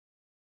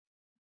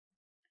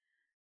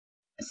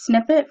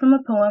Snippet from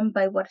a poem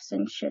by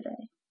Warsan Shide.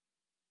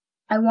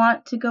 I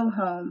want to go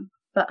home,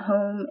 but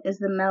home is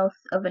the mouth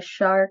of a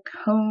shark,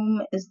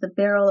 home is the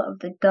barrel of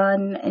the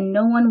gun, and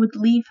no one would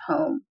leave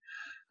home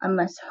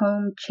unless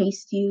home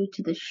chased you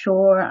to the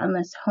shore,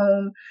 unless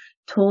home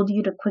told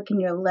you to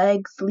quicken your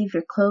legs, leave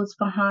your clothes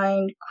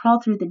behind,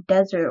 crawl through the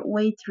desert,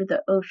 wade through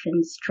the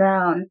oceans,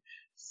 drown,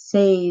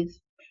 save,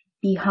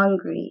 be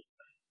hungry,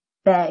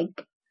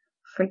 beg,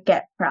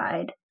 forget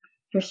pride.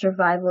 Your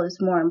survival is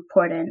more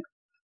important.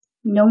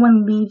 No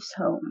one leaves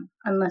home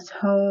unless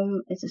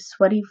home is a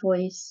sweaty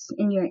voice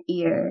in your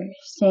ear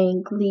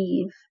saying,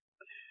 leave,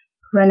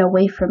 run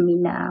away from me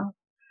now.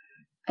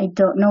 I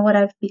don't know what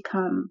I've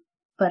become,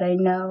 but I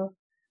know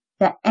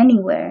that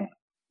anywhere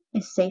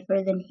is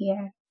safer than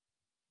here.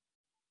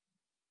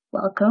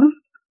 Welcome.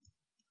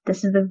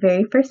 This is the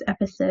very first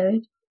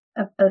episode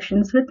of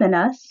Oceans Within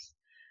Us,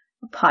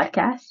 a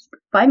podcast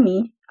by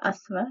me,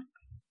 Asma,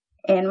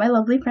 and my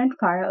lovely friend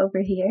Farah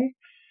over here,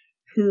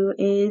 who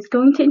is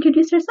going to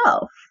introduce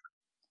herself.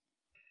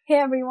 Hey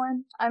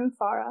everyone, I'm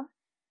Farah.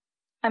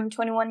 I'm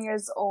 21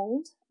 years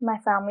old. My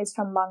family's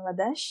from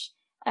Bangladesh,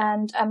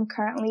 and I'm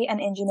currently an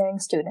engineering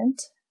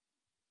student.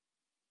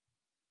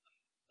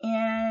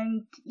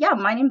 And yeah,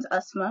 my name's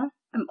Asma.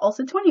 I'm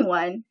also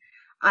 21.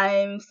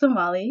 I'm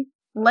Somali,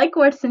 like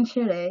Warsan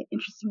Shide,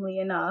 interestingly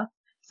enough,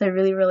 so I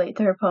really relate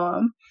to her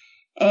poem.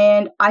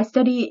 And I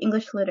study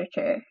English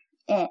literature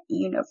at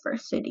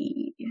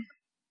university.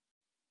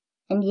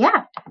 And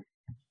yeah,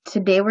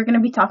 today we're going to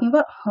be talking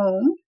about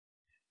home,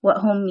 what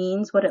home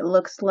means, what it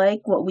looks like,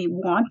 what we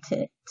want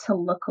it to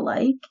look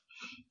like.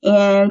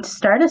 And to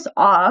start us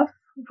off,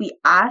 we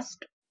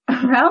asked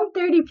around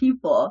 30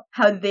 people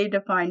how they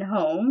define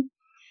home.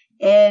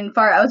 And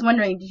Farah, I was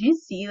wondering, did you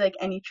see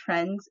any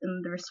trends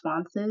in the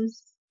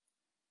responses?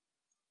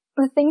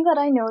 The thing that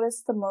I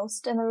noticed the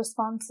most in the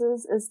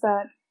responses is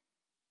that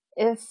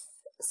if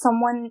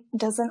someone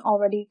doesn't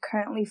already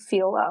currently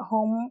feel at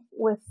home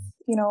with,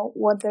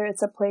 whether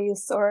it's a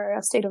place or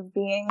a state of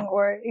being,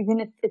 or even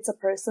if it's a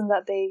person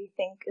that they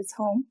think is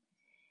home,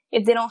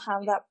 if they don't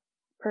have that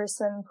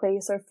person,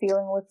 place, or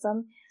feeling with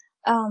them,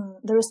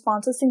 the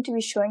responses seem to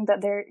be showing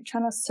that they're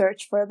trying to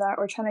search for that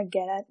or trying to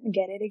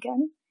get it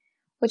again,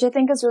 which I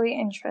think is really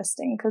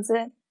interesting because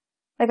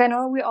I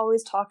know we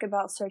always talk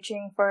about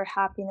searching for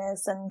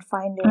happiness and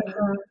finding,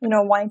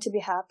 wanting to be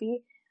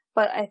happy.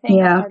 But I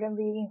think part of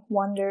me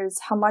wonders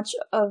how much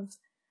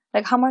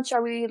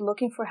are we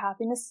looking for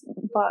happiness,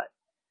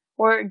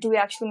 or do we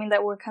actually mean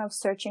that we're kind of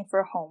searching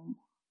for home?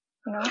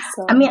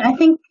 So I mean, I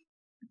think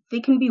they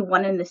can be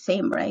one and the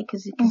same, right?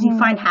 Because you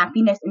find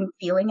happiness in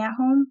feeling at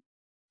home,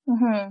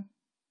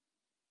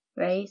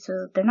 right?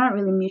 So they're not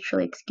really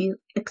mutually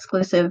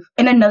exclusive.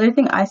 And another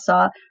thing I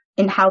saw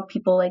in how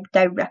people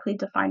directly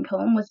defined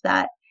home was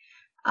that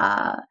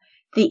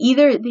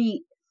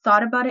they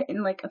thought about it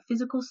in a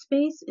physical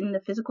space, in the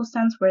physical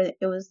sense, where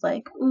it was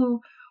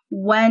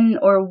when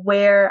or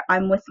where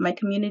I'm with my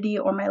community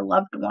or my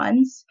loved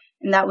ones,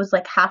 and that was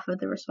half of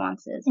the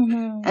responses.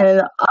 And then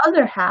the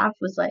other half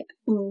was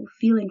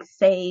feeling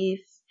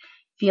safe,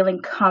 feeling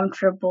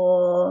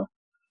comfortable.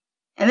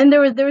 And then there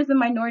was a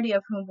minority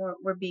of whom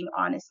were being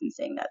honest and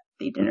saying that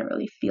they didn't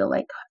really feel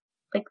like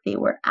they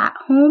were at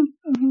home,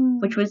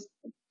 which was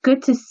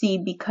good to see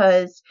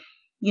because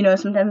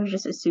sometimes we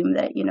just assume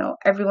that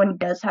everyone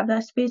does have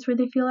that space where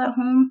they feel at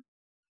home,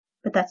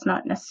 but that's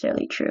not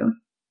necessarily true.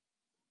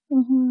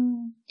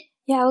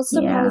 Yeah, I was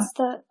surprised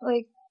that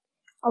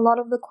a lot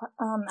of the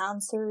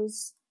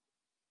answers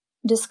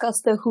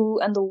discussed the who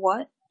and the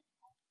what.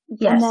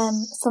 Yes. And then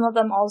some of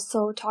them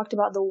also talked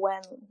about the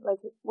when,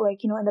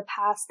 in the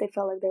past they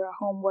felt like they were at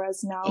home,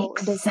 whereas now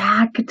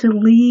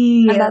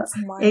exactly. And that's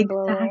mind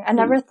blowing. Exactly. I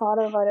never thought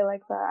about it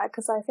like that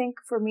because I think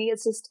for me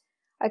it's just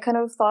I kind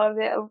of thought of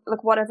it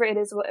whatever it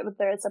is,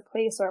 whether it's a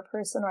place or a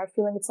person or a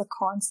feeling, it's a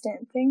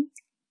constant thing.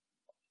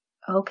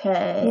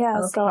 Okay. Yeah,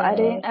 okay. So I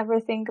didn't ever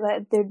think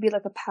that there'd be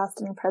a past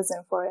and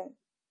present for it.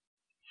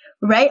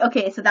 Right?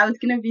 Okay, so that was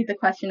going to be the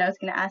question I was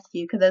going to ask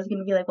you, because I was going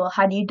to be well,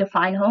 how do you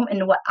define home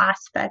and what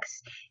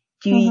aspects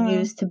do you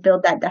use to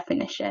build that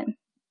definition?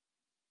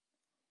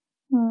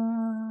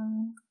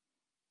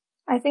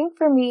 I think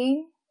for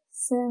me,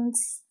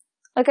 since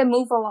I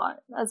move a lot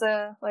as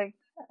a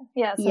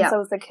since I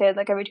was a kid,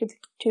 every 2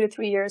 to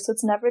 3 years, so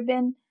it's never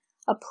been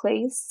a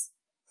place.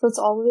 So it's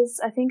always,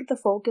 I think the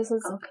focus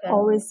has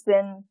always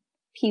been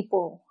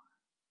people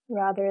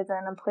rather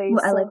than a place.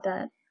 Well, I like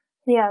that.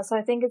 Yeah, so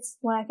I think it's,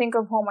 when I think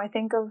of home, I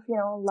think of,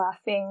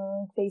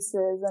 laughing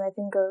faces, and I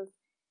think of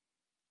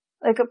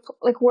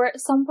where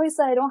someplace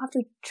that I don't have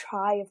to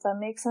try, if that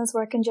makes sense,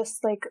 where I can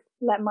just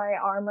let my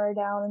armor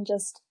down and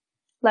just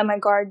let my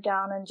guard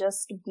down and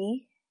just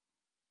be.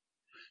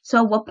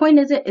 So at what point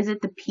is it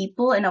the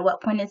people, and at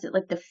what point is it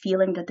the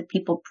feeling that the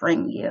people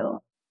bring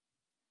you?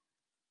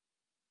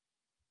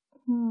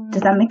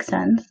 Does that make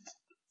sense?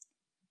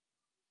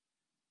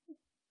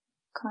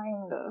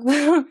 Kind of.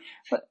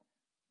 But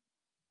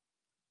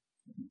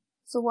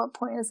so what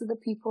point is it the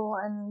people,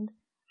 and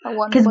at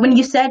one point? Because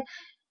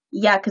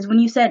when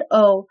you said,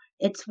 oh,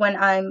 it's when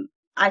I'm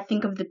I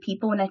think of the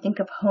people when I think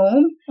of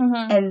home,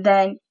 Mm-hmm. and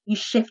then you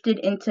shifted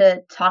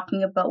into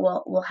talking about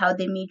well how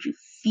they made you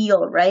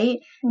feel, right?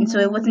 And so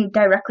it Mm-hmm. wasn't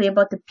directly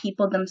about the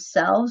people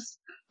themselves,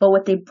 but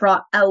what they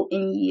brought out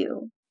in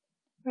you.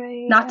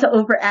 Right. Not to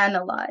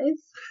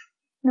overanalyze.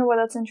 No, well,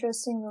 that's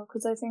interesting though,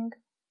 because I think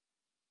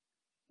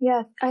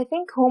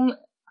home,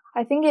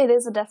 I think it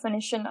is a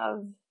definition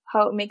of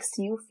how it makes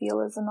you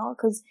feel, isn't it?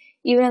 Because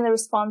even in the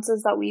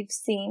responses that we've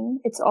seen,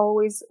 it's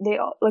always,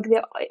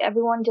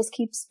 everyone just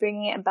keeps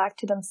bringing it back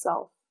to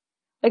themselves.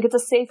 Like, it's a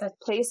safe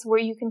place where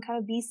you can kind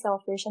of be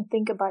selfish and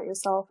think about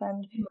yourself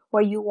and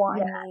what you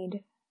want and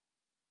need.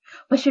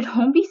 But should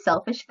home be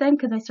selfish then?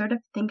 Because I sort of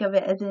think of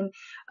it as in,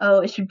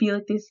 oh, it should be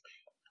like this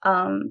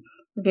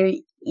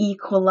very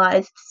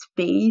equalized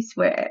space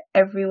where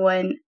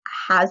everyone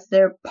has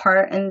their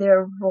part and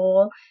their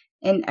role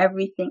in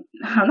everything.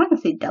 I'm not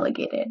gonna say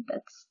delegated.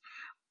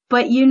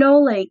 But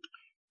like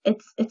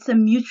it's a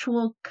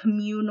mutual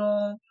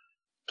communal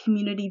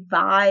community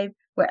vibe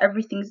where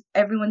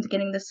everyone's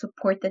getting the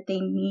support that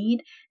they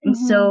need, and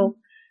so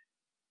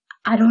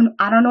I don't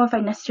know if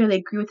I necessarily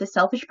agree with the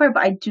selfish part,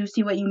 but I do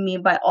see what you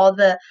mean by all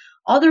the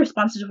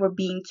responses were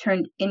being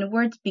turned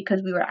inwards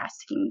because we were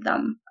asking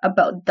them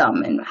about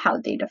them and how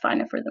they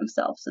define it for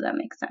themselves. So that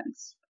makes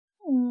sense.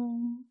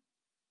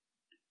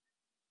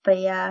 But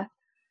yeah,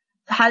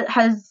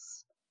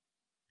 has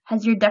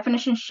your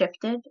definition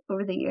shifted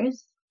over the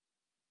years?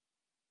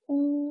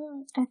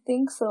 I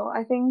think so.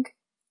 I think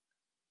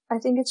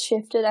it's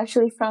shifted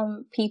actually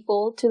from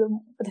people to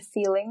the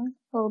feeling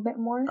a little bit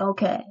more.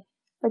 Okay.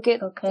 Like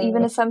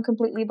even if I'm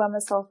completely by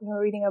myself, if I'm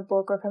reading a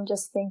book or if I'm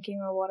just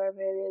thinking or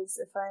whatever it is,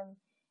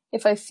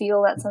 if I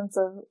feel that sense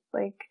of,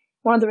 like,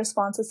 one of the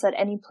responses said,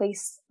 any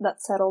place that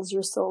settles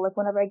your soul. Like,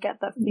 whenever I get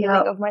that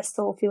feeling of my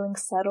soul feeling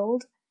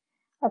settled,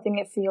 I think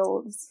it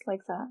feels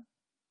like that.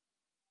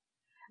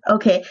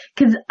 Okay,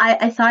 because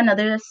I saw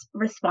another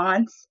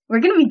response.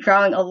 We're going to be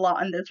drawing a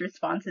lot on those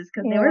responses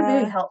because they were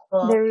very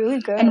helpful. They're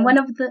really good. And one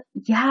of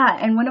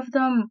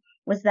them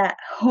was that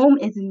home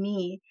is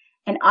me.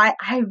 And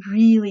I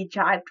really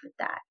jived with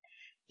that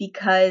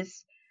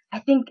because I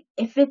think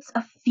if it's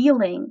a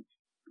feeling,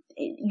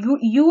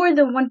 you are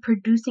the one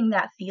producing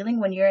that feeling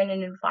when you're in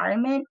an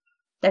environment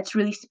that's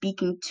really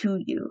speaking to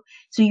you.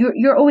 So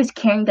you're always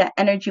carrying that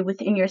energy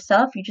within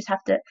yourself. You just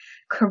have to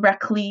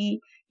correctly,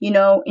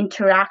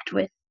 interact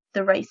with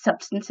the right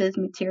substances,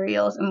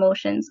 materials,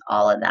 emotions,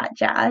 all of that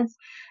jazz.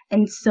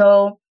 And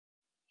so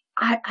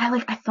I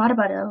thought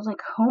about it. I was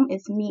like, home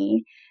is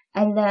me.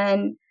 And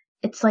then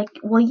it's like,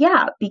 well,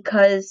 yeah,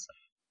 because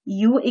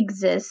you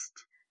exist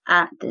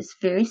at this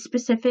very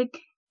specific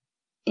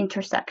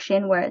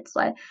intersection where it's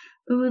like,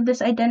 ooh,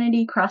 this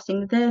identity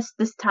crossing this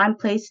time,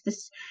 place,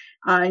 this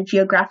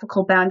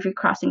geographical boundary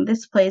crossing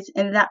this place,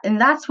 and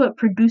that's what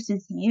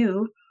produces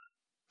you.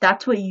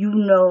 That's what you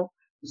know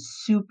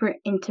super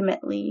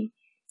intimately,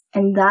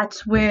 and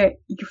that's where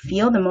you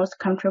feel the most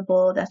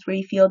comfortable. That's where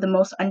you feel the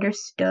most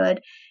understood.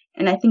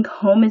 And I think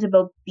home is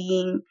about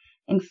being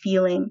and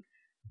feeling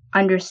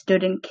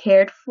understood and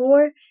cared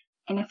for.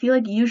 And I feel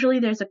like usually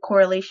there's a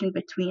correlation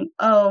between,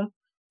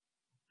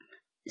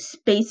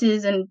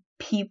 spaces and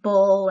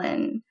people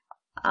and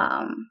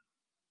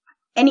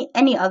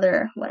any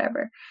other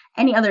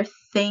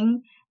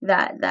thing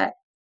that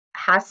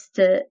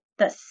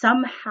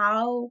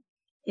somehow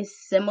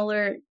is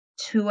similar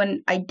to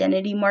an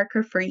identity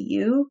marker for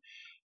you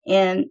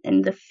and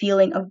the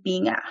feeling of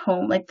being at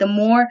home. Like, the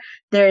more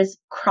there's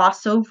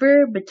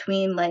crossover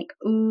between, like,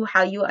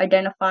 how you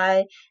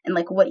identify and,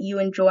 like, what you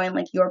enjoy and,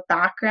 like, your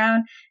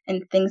background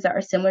and things that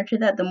are similar to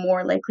that, the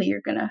more likely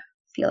you're gonna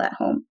feel at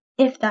home,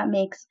 if that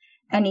makes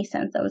any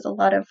sense. That was a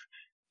lot of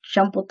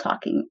jumbled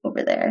talking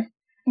over there.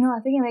 No,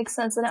 I think it makes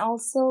sense, and it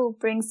also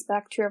brings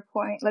back to your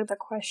point, like the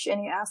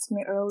question you asked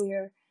me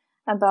earlier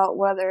about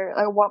whether,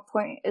 like, what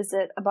point is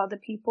it about the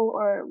people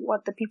or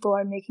what the people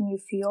are making you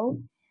feel.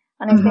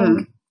 And I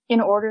think in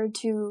order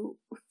to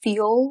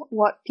feel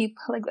what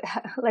people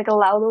like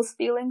allow those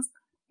feelings,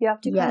 you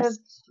have to kind of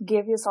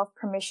give yourself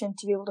permission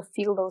to be able to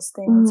feel those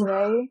things,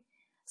 right?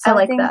 So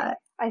I think that.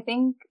 I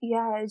think,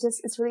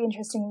 it's really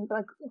interesting.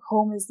 Like,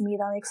 home is me.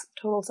 That makes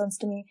total sense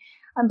to me.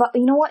 But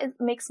you know what it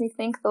makes me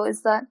think though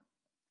is that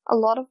a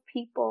lot of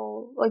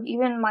people, like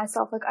even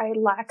myself, like I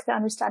lack the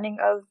understanding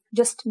of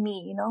just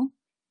me,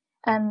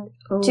 And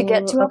to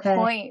get to a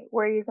point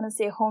where you're going to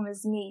say home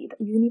is me,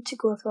 you need to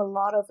go through a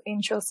lot of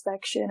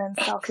introspection and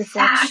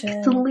self-reflection.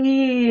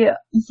 Exactly.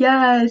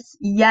 Yes.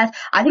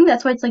 I think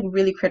that's why it's, like,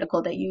 really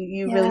critical that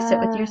you really sit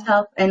with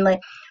yourself and,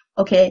 like,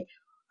 okay,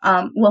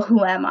 well,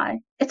 who am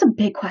I? It's a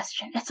big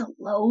question. It's a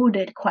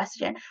loaded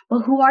question. Well,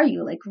 who are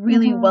you? Like,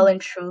 really well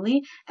and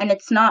truly. And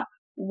it's not,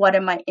 what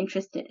am I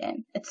interested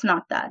in? It's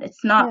not that.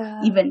 It's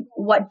not even,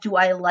 what do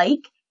I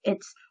like?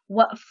 It's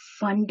what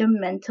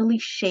fundamentally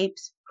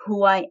shapes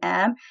who I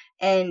am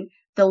and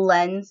the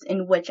lens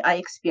in which I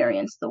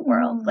experience the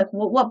world. Like,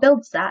 what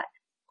builds that?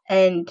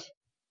 And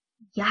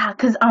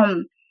because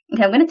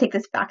okay, I'm gonna take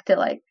this back to,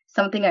 like,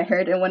 something I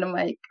heard in one of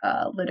my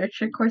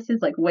literature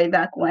courses, like, way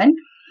back when.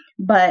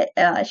 but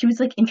she was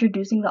like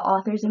introducing the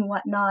authors and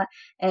whatnot,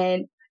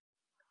 and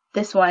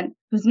this one,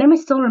 whose name I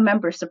still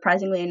remember,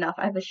 surprisingly enough.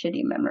 I have a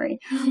shitty memory.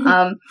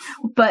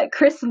 But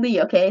Chris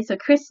Lee, okay? So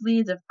Chris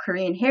Lee is of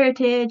Korean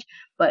heritage,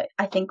 but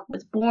I think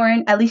was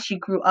born, at least she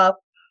grew up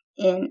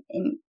in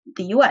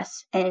the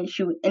US, and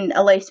she in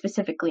LA,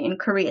 specifically in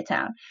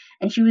Koreatown.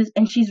 And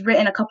she's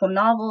written a couple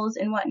novels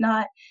and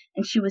whatnot,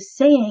 and she was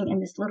saying in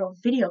this little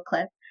video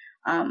clip,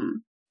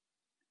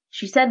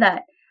 she said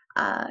that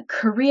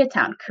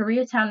Koreatown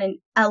in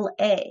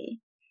LA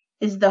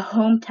is the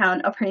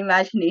hometown of her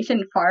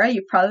imagination. Farah,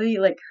 you probably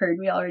like heard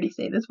me already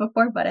say this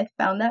before, but I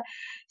found that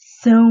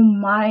so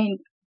mind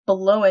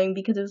blowing,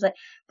 because it was like,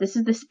 this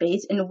is the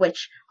space in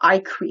which I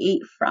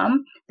create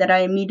from, that I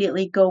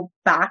immediately go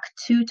back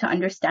to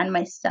understand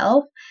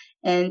myself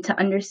and to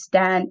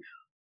understand,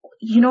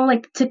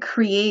 like, to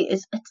create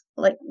it's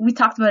like we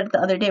talked about it the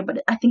other day,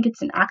 but I think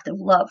it's an act of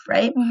love,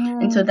 right?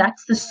 And so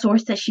that's the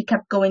source that she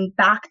kept going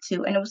back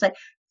to, and it was like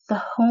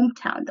the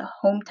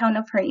hometown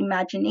of her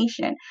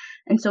imagination.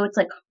 And so it's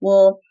like,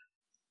 well,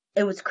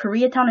 it was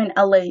Koreatown in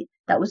LA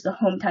that was the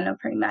hometown of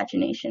her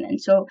imagination. And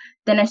so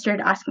then I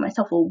started asking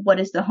myself, well, what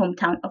is the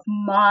hometown of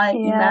my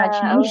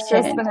imagination? I was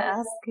just gonna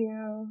ask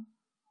you.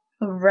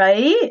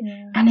 Right?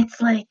 Yeah. And it's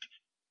like,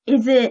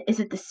 is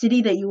it the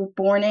city that you were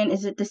born in?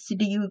 Is it the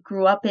city you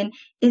grew up in?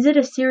 Is it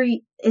a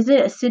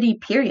city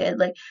period?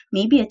 Like,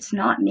 maybe it's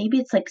not. Maybe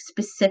it's like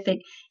specific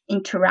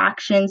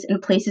interactions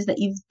and places that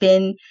you've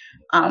been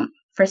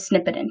for a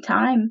snippet in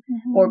time,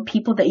 or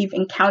people that you've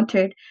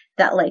encountered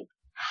that like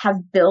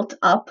have built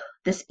up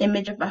this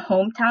image of a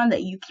hometown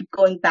that you keep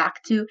going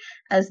back to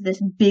as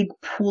this big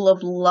pool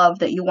of love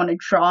that you want to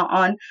draw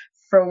on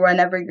for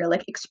whenever you're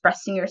like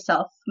expressing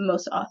yourself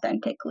most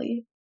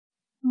authentically.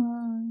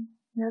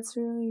 That's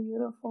really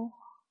beautiful.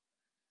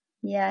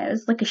 Yeah, it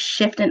was like a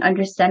shift in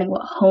understanding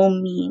what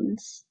home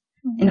means,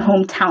 in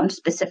hometown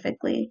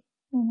specifically.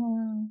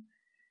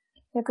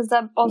 Yeah, because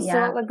that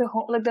also like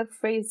the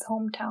phrase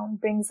hometown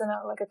brings in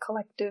like a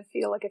collective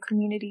feel, like a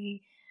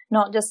community,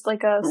 not just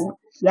like a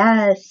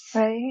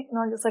right,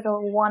 not just like a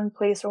one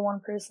place or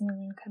one person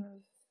kind of.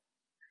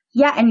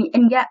 Yeah,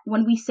 and yet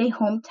when we say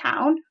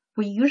hometown,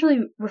 we're usually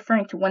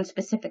referring to one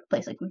specific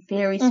place, like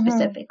very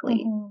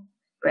specifically,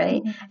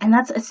 right? And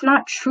it's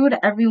not true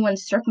to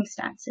everyone's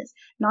circumstances.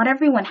 Not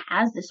everyone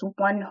has this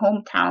one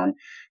hometown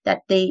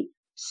that they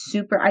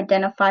super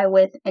identify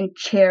with and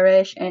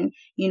cherish and,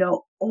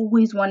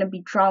 always want to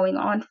be drawing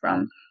on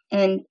from.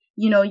 And,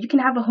 you can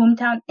have a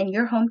hometown, and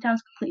your hometown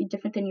is completely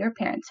different than your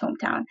parents'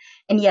 hometown.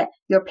 And yet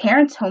your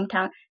parents'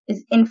 hometown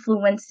is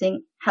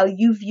influencing how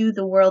you view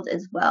the world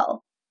as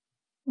well.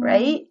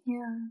 Right?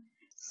 Yeah.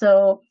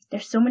 So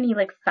there's so many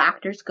like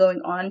factors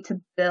going on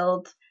to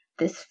build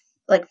this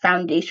like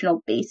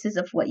foundational basis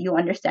of what you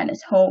understand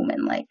as home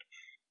and like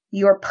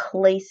your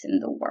place in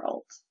the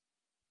world.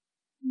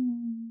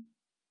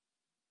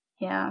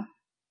 Yeah.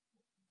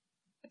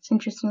 It's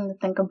interesting to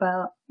think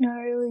about. No,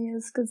 it really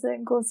is, because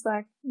it goes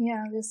back,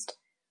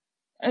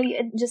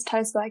 it just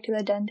ties back to the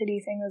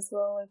identity thing as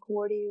well. Like,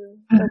 what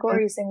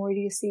are you saying? Where do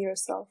you see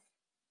yourself?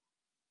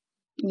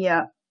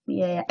 Yeah.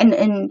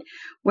 And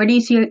where do you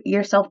see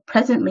yourself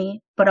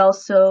presently? But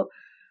also,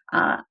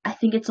 I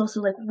think it's also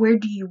like, where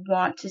do you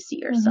want to see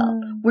yourself?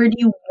 Where do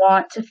you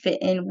want to fit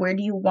in? Where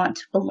do you want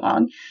to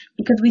belong?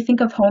 Because we think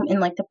of home in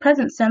like the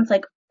present sense,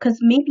 like, because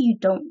maybe you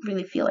don't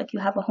really feel like you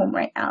have a home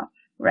right now,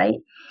 right?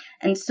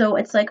 And so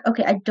it's like,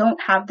 okay, I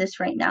don't have this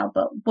right now,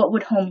 but what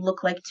would home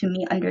look like to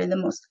me under the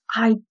most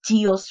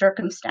ideal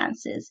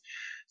circumstances?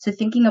 So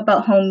thinking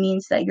about home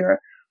means that you're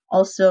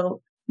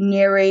also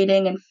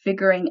narrating and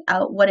figuring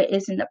out what it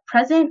is in the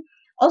present,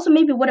 also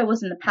maybe what it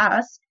was in the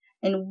past,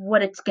 and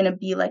what it's going to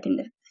be like in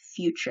the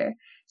future.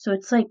 So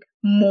it's like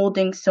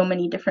molding so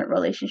many different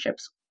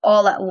relationships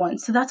all at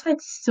once. So that's why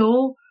it's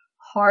so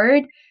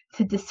hard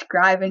to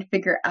describe and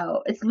figure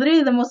out. It's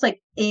literally the most like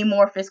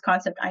amorphous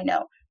concept I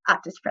know at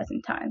this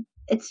present time.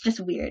 It's just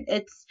weird.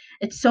 It's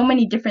so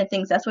many different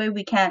things. That's why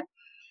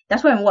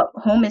what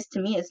home is to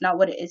me is not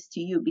what it is to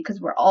you, because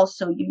we're all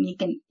so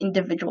unique and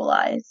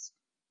individualized.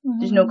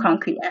 There's no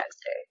concrete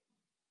answer.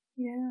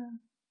 Yeah.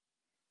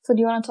 So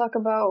do you want to talk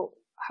about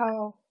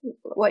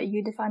what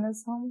you define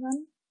as home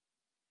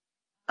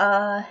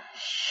then?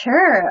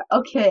 Sure.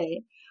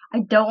 Okay. I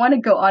don't want to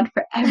go on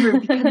forever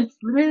because it's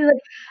literally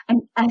like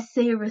an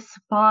essay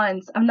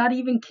response. I'm not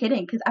even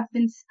kidding, because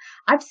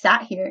I've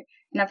sat here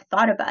and I've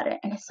thought about it,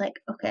 and it's like,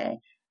 okay,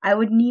 I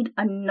would need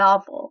a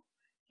novel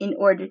in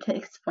order to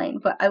explain,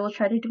 but I will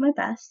try to do my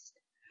best.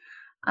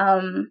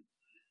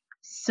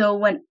 So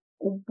what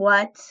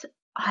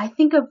I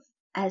think of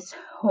as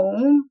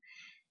home,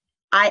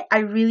 I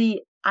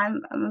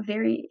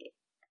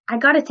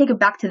gotta take it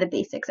back to the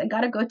basics. I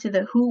gotta go to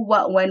the who,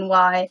 what, when,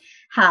 why,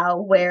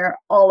 how, where,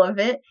 all of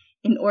it,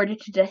 in order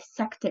to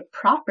dissect it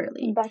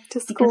properly. Back to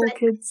school,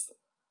 kids.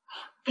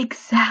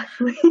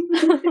 Exactly.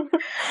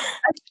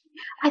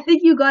 I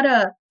think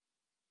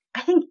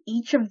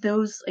each of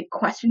those like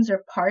questions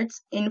or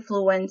parts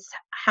influence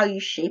how you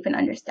shape and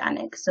understand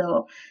it.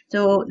 So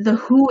the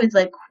who is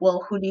like,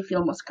 well, who do you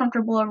feel most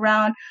comfortable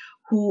around?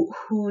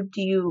 who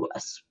do you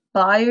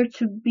aspire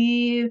to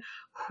be,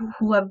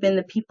 who have been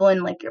the people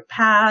in like your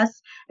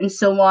past, and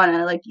so on.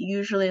 And like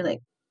usually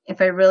like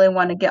if I really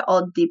want to get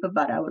all deep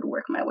about it, I would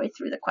work my way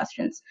through the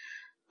questions.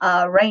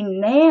 Right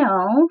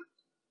now,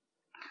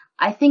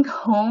 I think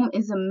home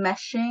is a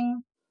meshing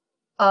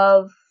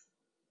of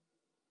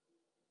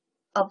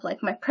like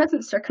my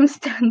present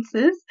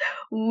circumstances,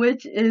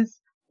 which is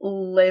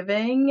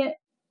living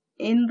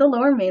in the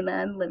Lower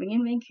Mainland, living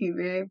in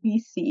Vancouver,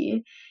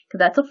 BC, because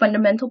that's a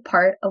fundamental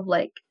part of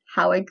like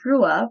how I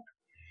grew up.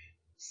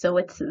 So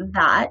it's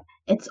that.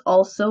 It's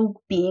also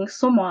being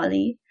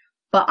Somali,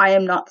 but I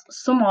am not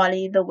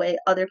Somali the way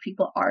other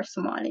people are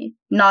Somali.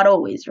 Not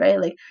always, right?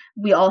 Like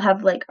we all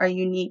have like our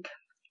unique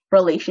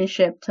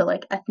relationship to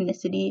like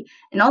ethnicity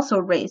and also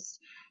race.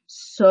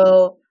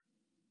 So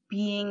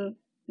being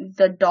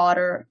the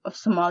daughter of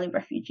Somali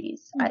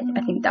refugees, I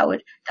think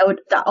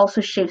that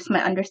also shapes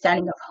my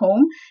understanding of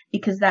home,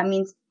 because that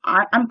means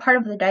I'm part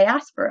of the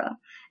diaspora.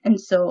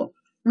 And so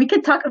we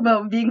could talk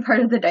about being part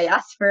of the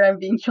diaspora and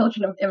being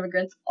children of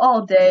immigrants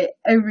all day,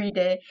 every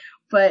day.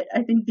 But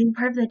I think being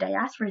part of the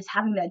diaspora is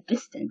having that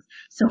distance.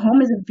 So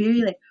home is a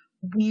very like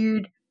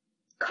weird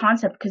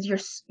concept, because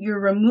you're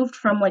removed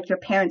from like your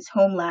parents'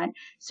 homeland,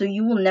 so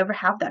you will never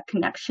have that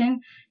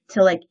connection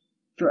to like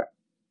your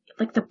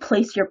like the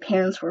place your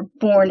parents were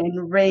born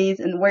and raised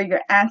and where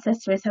your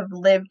ancestors have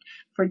lived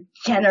for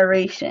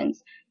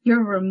generations.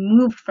 You're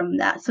removed from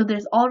that. So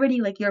there's already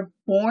like you're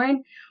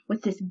born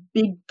with this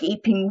big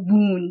gaping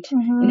wound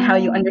in how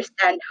you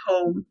understand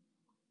home.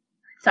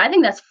 So I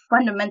think that's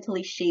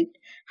fundamentally shaped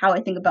how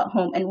I think about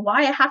home, and why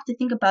I have to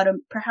think about it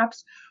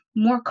perhaps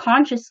more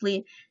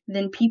consciously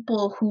than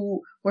people who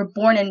were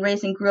born and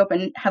raised and grew up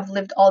and have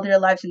lived all their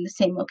lives in the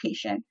same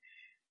location.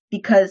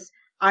 Because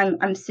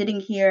I'm sitting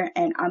here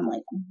and I'm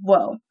like,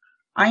 whoa,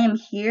 I am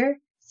here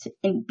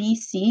in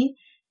BC,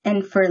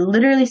 and for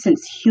literally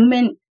since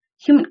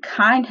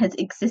humankind has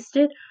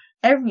existed,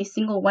 every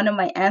single one of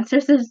my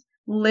ancestors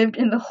lived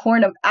in the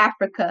Horn of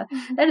Africa.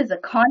 That is a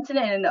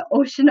continent and an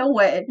ocean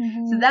away.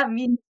 So that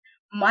means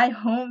my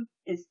home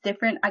is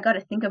different. I got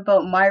to think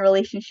about my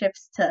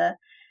relationships to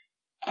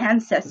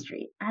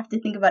ancestry. I have to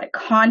think about it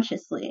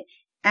consciously,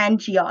 and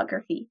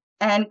geography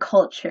and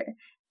culture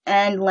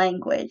and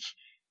language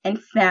and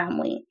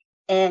family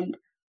and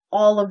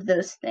all of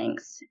those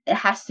things. It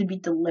has to be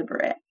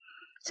deliberate.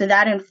 So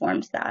that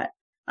informs that.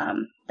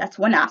 That's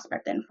one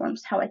aspect that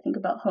informs how I think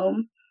about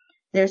home.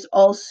 There's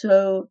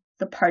also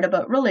the part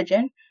about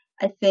religion.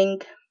 I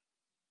think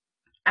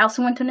I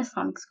also went to an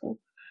Islamic school.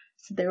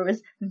 So there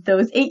was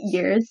those 8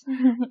 years.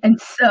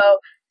 And so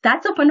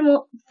that's a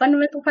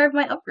fundamental part of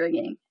my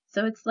upbringing.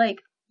 So it's like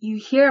you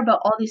hear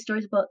about all these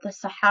stories about the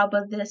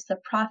Sahaba this, the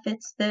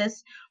prophets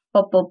this,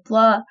 blah, blah,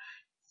 blah.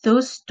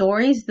 Those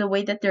stories, the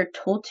way that they're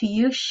told to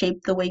you,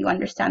 shape the way you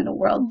understand the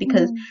world,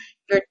 because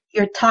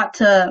you're taught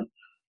to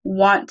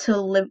want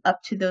to live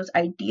up to those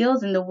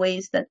ideals in the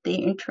ways that they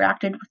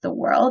interacted with the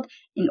world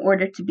in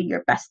order to be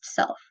your best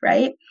self,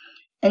 right?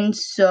 And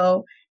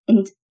so,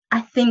 and I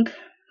think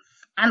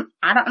I'm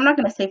not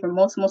gonna say for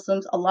most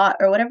Muslims a lot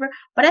or whatever,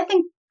 but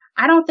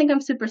I don't think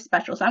I'm super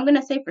special. So I'm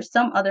gonna say for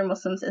some other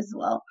Muslims as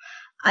well.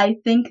 I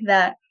think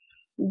that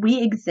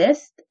we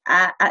exist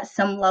at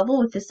some level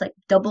with this like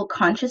double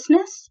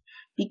consciousness,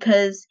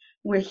 because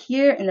we're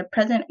here in the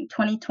present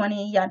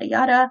 2020 yada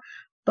yada,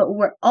 but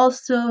we're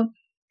also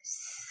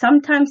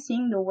sometimes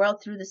seeing the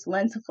world through this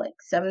lens of like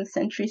 7th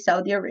century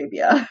Saudi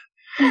Arabia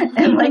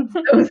and like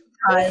those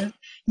times,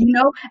 you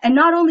know. And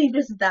not only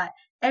just that,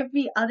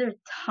 every other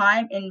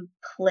time and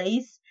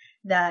place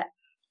that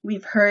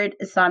we've heard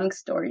Islamic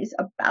stories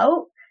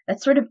about,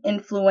 that's sort of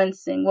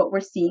influencing what we're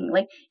seeing.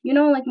 Like, you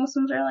know, like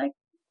Muslims are like,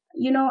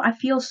 you know, I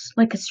feel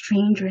like a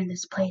stranger in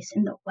this place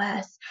in the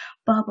West,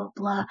 blah, blah,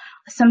 blah.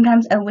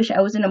 Sometimes I wish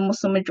I was in a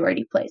Muslim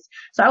majority place.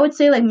 So I would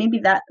say like maybe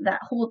that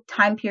whole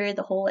time period,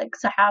 the whole like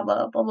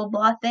Sahaba, blah, blah,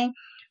 blah thing.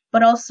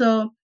 But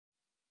also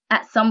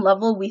at some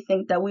level, we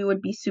think that we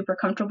would be super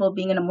comfortable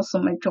being in a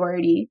Muslim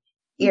majority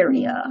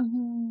area.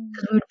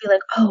 Because we would be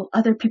like, oh,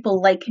 other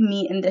people like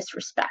me in this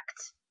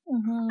respect.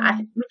 Which I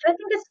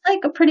think is like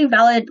a pretty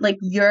valid like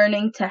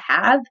yearning to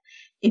have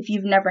if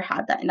you've never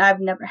had that, and I've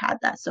never had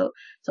that. So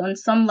on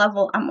some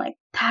level, I'm like,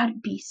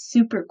 that'd be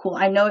super cool.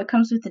 I know it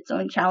comes with its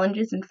own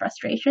challenges and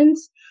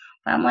frustrations,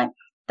 but I'm like,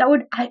 that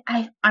would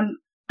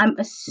I'm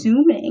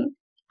assuming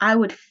I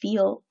would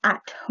feel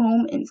at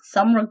home in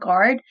some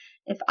regard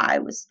if I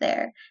was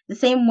there. The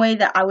same way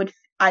that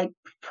I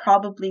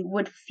probably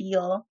would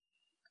feel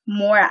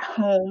more at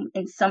home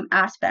in some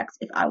aspects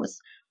if I was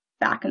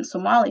back in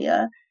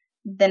Somalia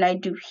than I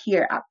do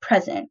here at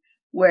present,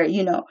 where,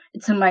 you know,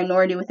 it's a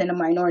minority within a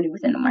minority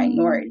within a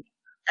minority.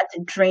 That's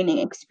a draining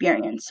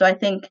experience. So I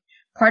think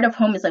part of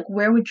home is like,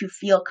 where would you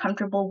feel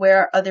comfortable? Where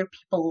are other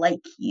people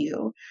like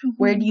you?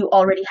 Where do you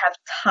already have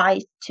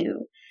ties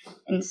to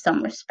in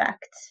some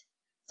respects?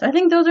 So I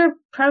think those are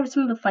probably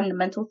some of the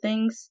fundamental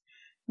things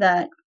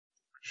that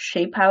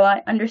shape how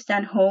I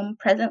understand home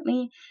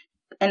presently.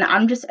 and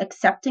I'm just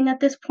accepting at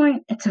this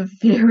point, it's a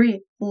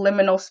very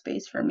liminal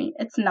space for me.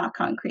 It's not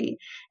concrete.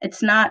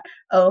 It's not,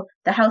 oh,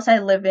 the house I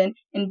live in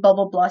blah,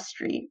 blah, blah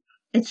street.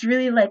 It's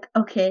really like,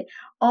 okay,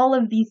 all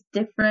of these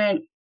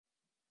different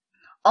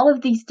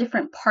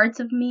parts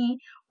of me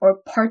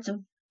or parts of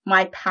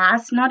my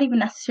past, not even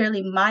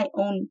necessarily my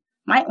own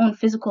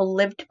physical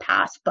lived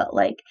past, but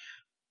like,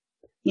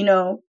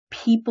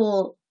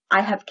 people I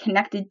have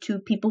connected to,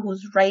 people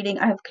whose writing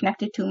I have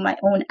connected to, my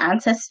own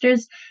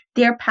ancestors,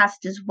 their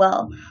past as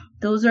well.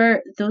 Those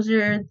are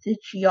the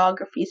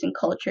geographies and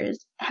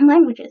cultures and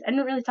languages. I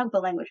didn't really talk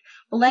about language,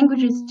 but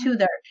languages too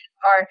that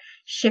are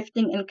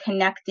shifting and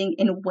connecting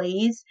in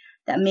ways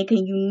that make a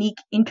unique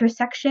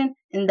intersection,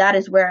 and that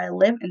is where I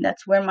live, and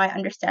that's where my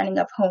understanding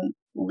of home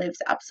lives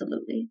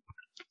absolutely.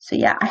 So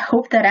yeah, I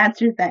hope that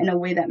answers that in a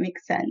way that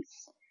makes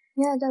sense.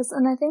 Yeah, it does.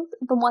 And I think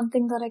the one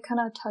thing that I kind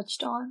of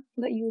touched on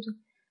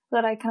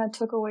that I kind of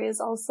took away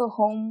is also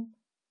home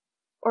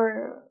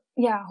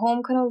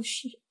kind of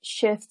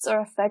shifts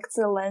or affects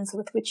the lens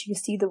with which you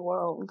see the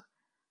world.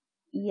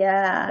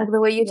 Yeah. Like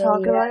the way you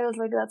talk about it, I was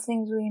like, that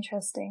seems really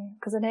interesting.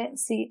 Because I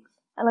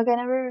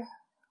never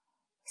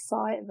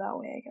saw it that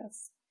way, I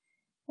guess.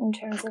 In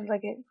terms of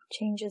like, it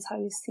changes how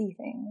you see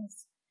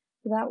things.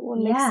 That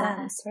would make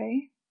sense,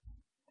 right?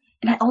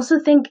 And I also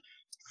think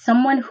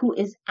someone who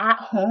is at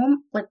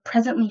home, like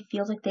presently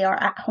feels like they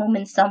are at home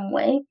in some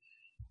way,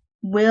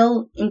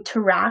 will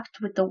interact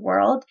with the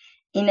world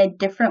in a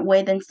different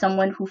way than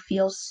someone who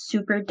feels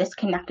super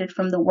disconnected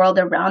from the world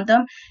around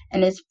them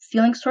and is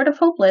feeling sort of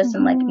hopeless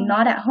and like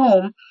not at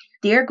home.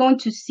 They're going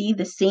to see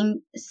the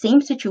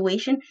same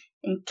situation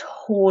in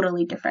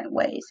totally different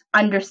ways,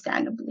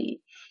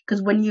 understandably.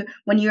 Because when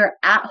you're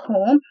at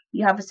home,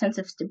 you have a sense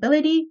of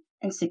stability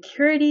and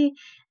security,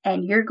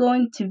 and you're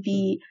going to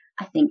be,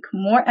 I think,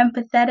 more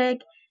empathetic,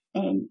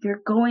 and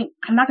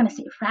I'm not going to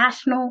say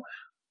rational,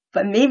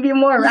 but maybe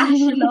more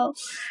rational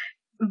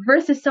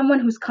versus someone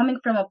who's coming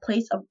from a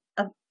place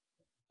of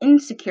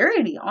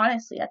insecurity,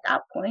 honestly, at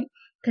that point.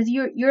 Because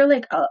you're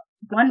like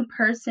one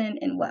person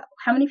in what?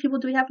 How many people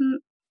do we have in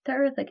the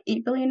earth? Like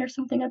 8 billion or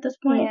something at this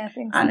point? Yeah, I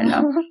think so. I don't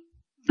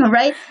know.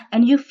 Right?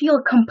 And you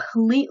feel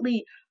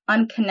completely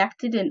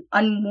unconnected and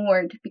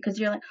unmoored because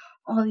you're like,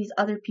 all these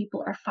other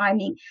people are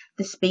finding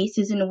the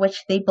spaces in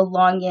which they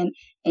belong in,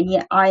 and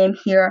yet I am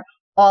here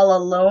all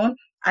alone.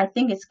 I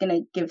think it's going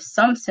to give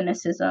some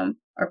cynicism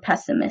or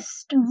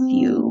pessimist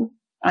view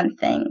on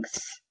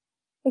things.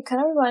 It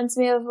kind of reminds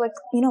me of like,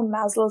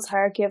 Maslow's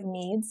hierarchy of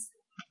needs.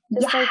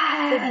 It's like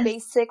the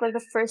basic, like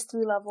the first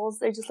 3 levels,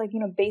 they're just like,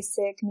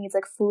 basic needs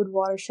like food,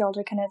 water,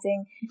 shelter kind of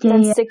thing.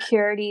 Then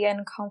security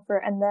and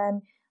comfort. And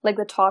then like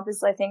the top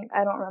is, I think,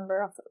 I don't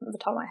remember off the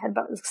top of my head,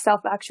 but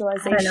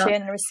self-actualization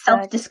and respect.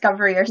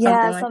 Self-discovery or something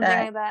like that. Yeah, something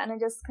like that. And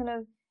it just kind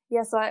of,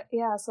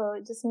 so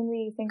it just made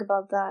me think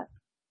about that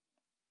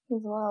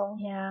as well.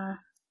 Yeah.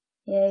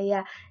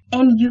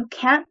 And you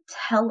can't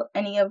tell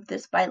any of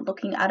this by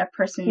looking at a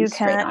person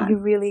straight on. You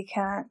really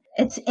can't.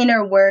 It's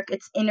inner work.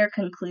 It's inner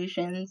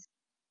conclusions.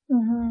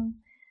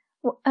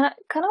 Well, and I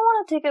kind of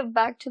want to take it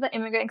back to the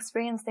immigrant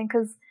experience thing,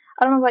 because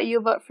I don't know about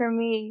you, but for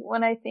me,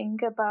 when I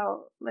think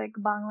about like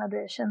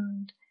Bangladesh,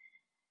 and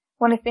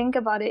when I think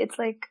about it, it's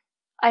like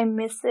I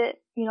miss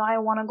it. I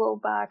want to go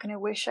back, and I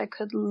wish I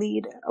could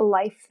lead a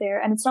life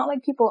there. And it's not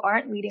like people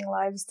aren't leading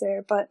lives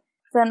there, but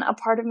then a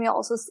part of me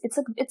also,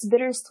 it's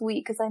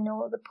bittersweet because I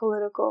know the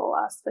political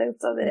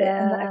aspects of it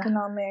and the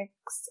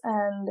economics,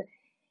 and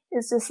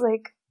it's just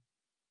like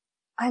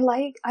I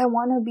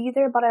want to be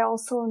there, but I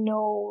also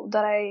know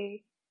that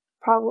I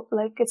probably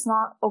like it's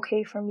not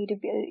okay for me to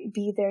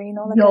be there.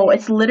 Like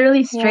it's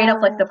literally straight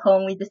up like the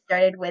poem we just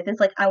started with. It's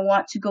like I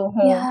want to go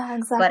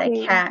home, but I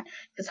can't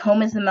because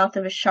home is the mouth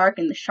of a shark,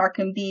 and the shark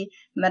can be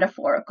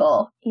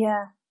metaphorical.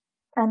 Yeah,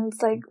 and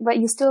it's like, but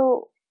you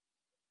still.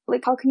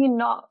 Like, how can you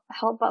not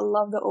help but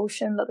love the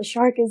ocean that the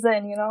shark is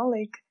in,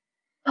 like...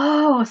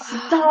 Oh,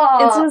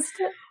 stop! It's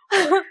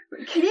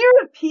just... Can you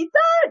repeat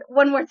that?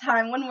 One more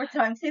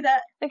time, say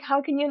that. Like,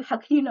 how can you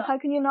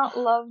not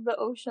love the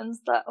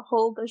oceans that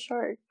hold the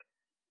shark?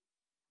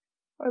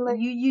 Or like...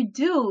 You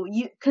do,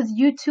 because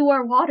you too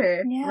are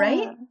water,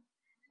 right?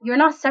 You're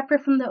not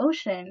separate from the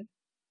ocean.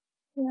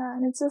 Yeah,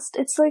 and it's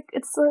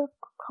a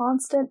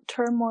constant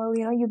turmoil,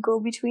 you go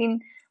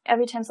between...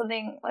 Every time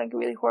something, like,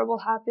 really horrible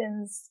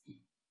happens...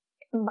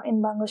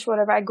 in Bangladesh,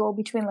 whatever, I go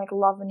between like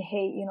love and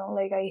hate,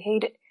 like I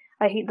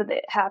hate that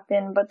it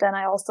happened, but then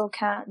I also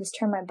can't just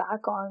turn my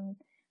back on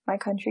my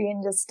country,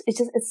 and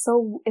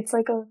it's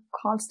like a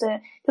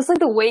constant, just like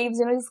the waves,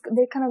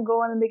 they kind of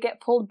go and they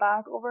get pulled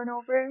back over and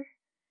over.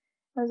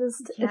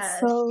 It's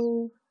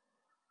so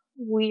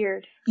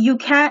weird. You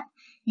can't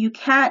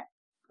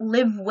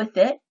live with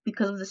it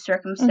because of the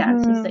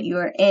circumstances that you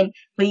are in,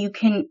 but you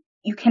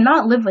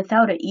cannot live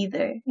without it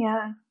either.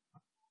 Yeah.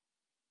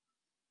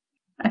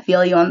 I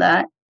feel you on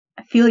that.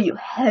 I feel you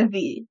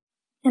heavy.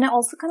 And it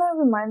also kind of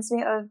reminds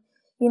me of,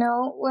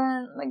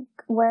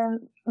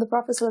 when the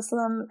Prophet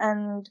ﷺ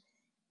and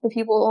the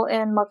people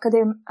in Makkah,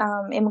 they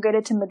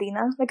immigrated to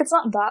Medina. Like, it's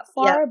not that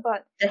far,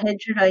 but the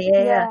hijrah,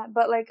 yeah.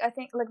 but like I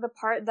think like the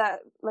part that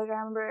like I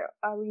remember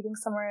reading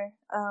somewhere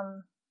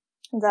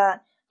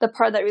that the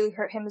part that really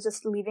hurt him is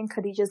just leaving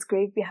Khadija's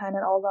grave behind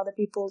and all the other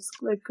people's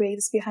like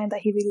graves behind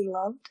that he really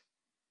loved.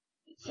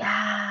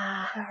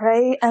 Yeah.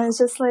 Right? And it's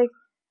just like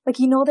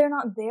they're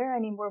not there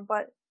anymore,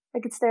 but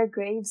like it's their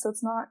grave, so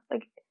it's not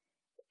like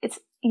it's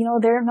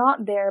they're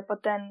not there,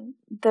 but then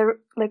they're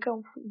like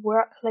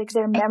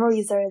their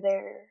memories are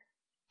there.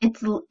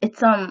 It's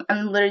I'm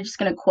literally just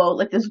gonna quote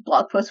like this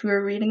blog post we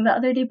were reading the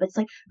other day, but it's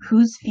like,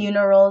 whose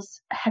funerals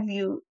have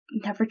you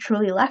never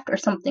truly left or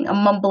something?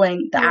 I'm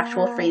mumbling the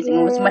actual phrasing.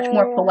 It was much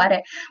more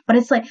poetic, but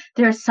it's like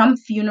there are some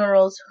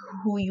funerals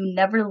who you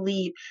never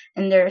leave,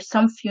 and there are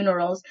some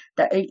funerals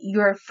that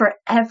you're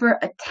forever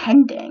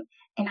attending.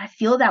 And I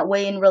feel that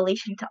way in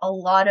relation to a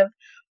lot of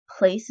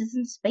places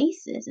and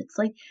spaces. It's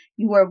like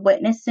you are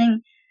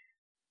witnessing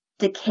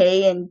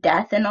decay and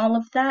death and all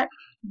of that,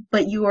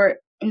 but you are,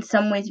 in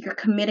some ways, you're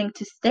committing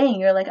to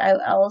staying. You're like,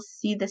 I'll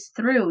see this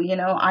through,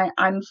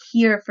 I'm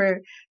here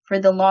for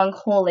the long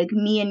haul. Like,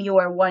 me and you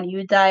are one.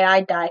 You die,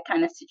 I die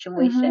kind of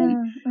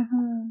situation.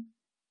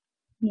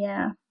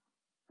 Yeah.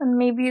 And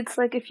maybe it's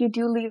like if you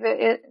do leave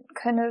it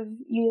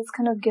you just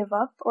kind of give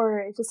up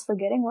or just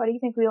forgetting. Why do you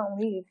think we don't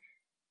leave?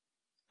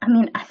 I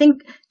mean, I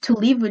think to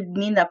leave would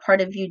mean that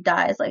part of you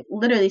dies, like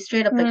literally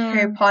straight up like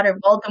Harry Potter,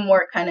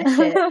 Voldemort kind of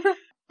shit.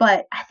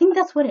 But I think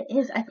that's what it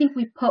is. I think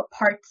we put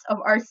parts of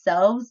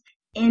ourselves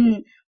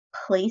in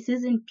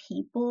places and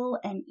people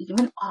and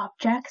even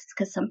objects,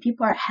 because some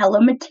people are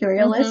hella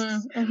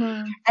materialists.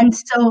 And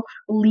so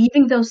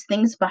leaving those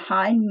things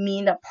behind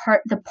mean that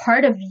the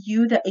part of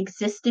you that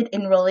existed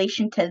in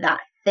relation to that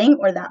thing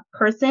or that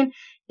person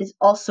is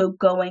also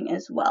going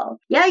as well.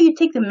 Yeah, you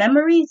take the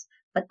memories,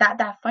 but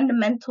that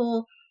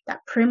fundamental, that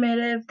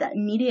primitive, that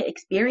immediate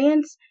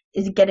experience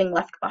is getting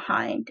left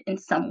behind in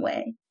some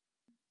way.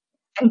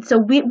 And so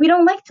we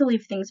don't like to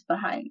leave things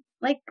behind.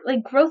 Like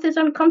growth is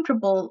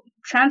uncomfortable.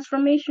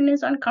 Transformation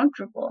is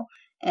uncomfortable.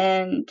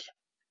 And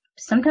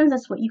sometimes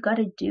that's what you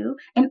gotta do.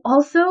 And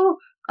also,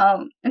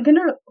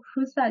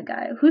 who's that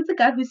guy? Who's the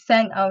guy who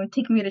sang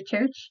Take Me to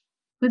Church?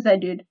 Who's that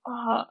dude?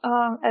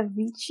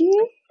 Avicii?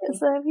 Is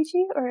that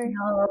Avicii or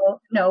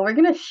no, we're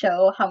gonna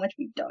show how much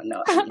we don't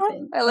know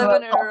anything. I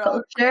live in a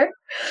culture.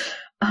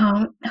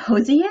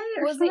 Hosier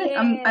or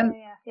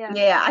something?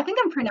 Yeah, I think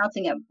I'm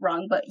pronouncing it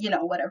wrong, but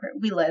whatever.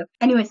 We live.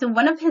 Anyway, so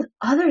one of his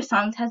other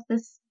songs has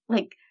this,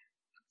 like,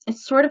 it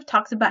sort of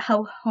talks about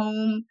how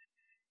home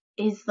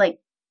is like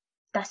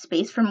that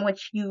space from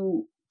which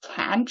you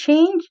can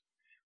change,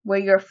 where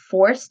you're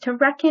forced to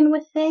reckon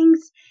with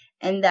things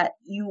and that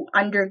you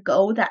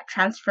undergo that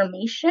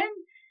transformation.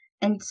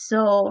 And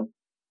so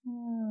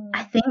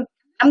I think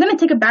I'm going to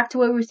take it back to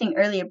what we were saying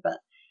earlier, but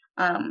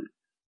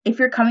if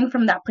you're coming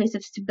from that place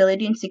of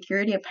stability and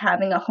security of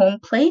having a home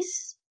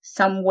place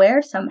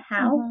somewhere,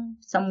 somehow,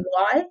 some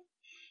why,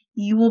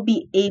 you will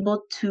be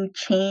able to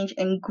change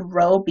and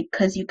grow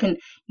because you can,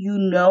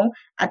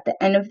 at the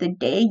end of the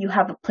day, you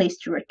have a place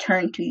to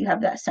return to. You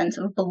have that sense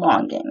of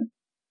belonging.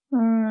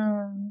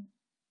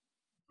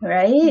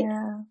 Right?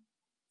 Yeah.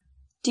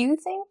 Do you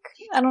think,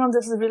 I don't know if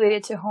this is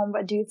related to home,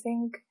 but do you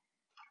think,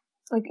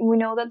 like, we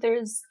know that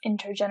there's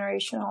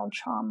intergenerational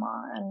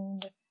trauma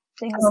and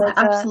things like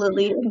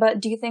absolutely. that. But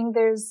do you think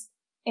there's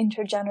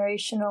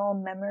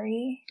intergenerational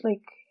memory,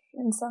 like,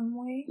 in some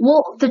way?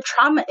 Well, the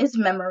trauma is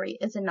memory,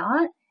 is it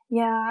not?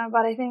 Yeah,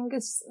 but I think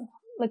it's,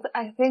 like,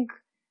 I think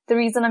the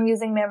reason I'm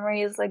using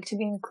memory is, like, to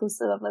be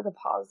inclusive of, like, the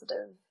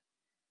positive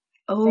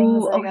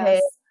things, I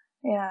guess.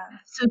 Yeah.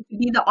 So to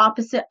be the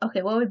opposite,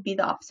 okay, what would be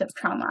the opposite of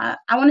trauma?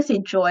 I want to say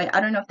joy. I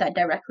don't know if that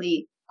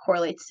directly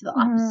correlates to the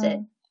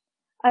opposite.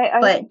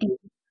 But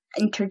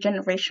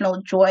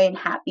intergenerational joy and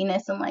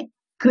happiness and, like,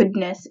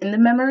 goodness in the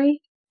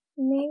memory?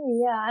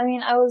 Maybe, yeah. I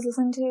mean, I was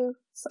listening to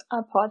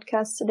a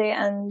podcast today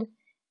and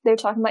they're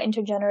talking about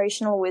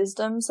intergenerational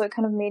wisdom, so it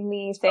kind of made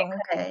me think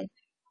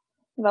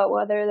about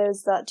whether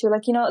there's that too.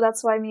 Like,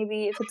 that's why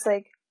maybe if it's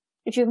like,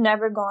 if you've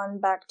never gone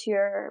back to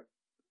your,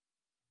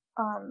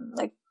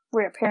 like,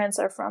 where your parents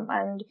are from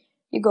and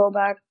you go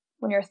back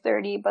when you're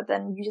 30, but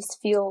then you just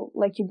feel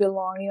like you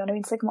belong, you know what I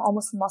mean? It's like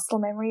almost muscle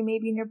memory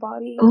maybe in your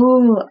body.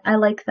 Oh, I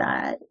like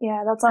that.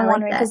 Yeah, that's what I'm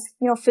wondering, because,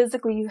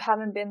 physically you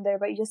haven't been there,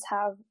 but you just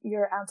have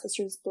your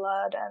ancestors'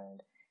 blood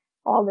and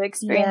all the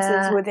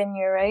experiences within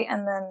you, right?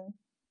 And then,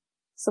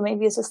 so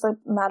maybe it's just a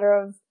matter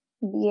of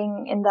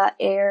being in that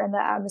air and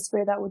that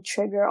atmosphere that would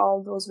trigger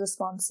all those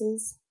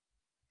responses.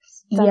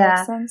 That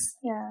makes sense?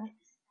 Yeah.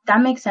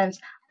 That makes sense.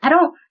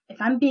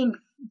 If I'm being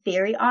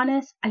very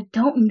honest, I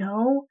don't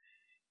know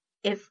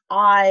if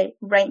I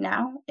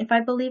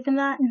believe in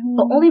that,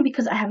 but only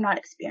because I have not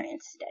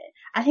experienced it.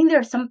 I think there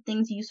are some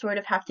things you sort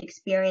of have to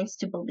experience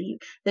to believe.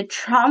 The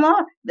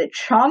trauma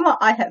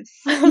I have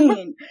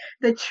seen,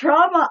 the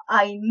trauma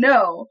I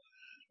know,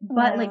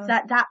 but like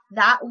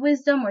that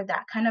wisdom or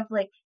that kind of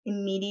like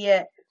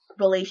immediate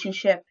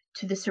relationship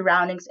to the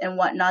surroundings and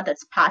whatnot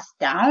that's passed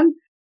down,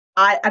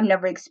 I've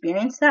never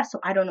experienced that, so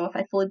I don't know if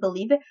I fully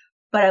believe it.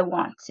 but I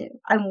want to.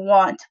 I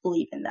want to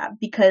believe in that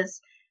because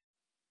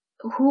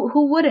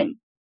who wouldn't,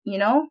 you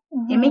know?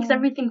 It makes Mm-hmm.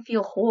 everything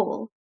feel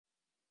whole.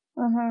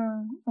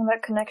 Mm-hmm. And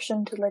that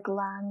connection to like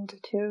land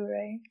too,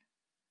 right?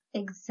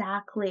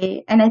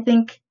 Exactly. And I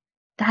think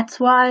that's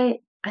why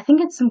I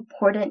think it's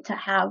important to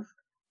have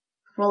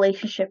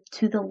relationship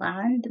to the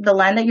land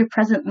that you're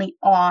presently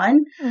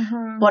on,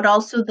 Mm-hmm. but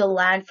also the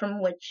land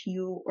from which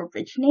you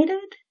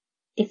originated,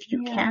 if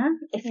you Yeah. can,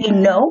 if you Yeah.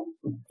 know,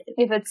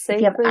 If it's if safe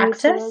you have for you too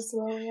access. as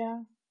well,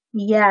 yeah.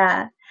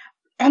 Yeah.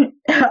 And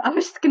I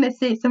was just gonna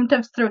say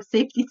sometimes throw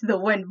safety to the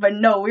wind, but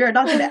no, we are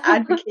not gonna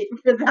advocate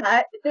for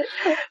that. But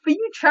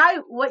you try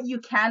what you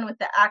can with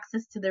the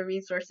access to the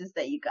resources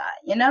that you got,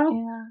 you know?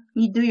 Yeah.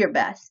 You do your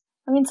best.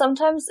 I mean,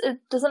 sometimes it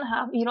doesn't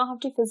have, you don't have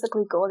to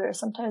physically go there.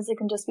 Sometimes it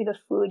can just be the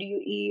food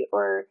you eat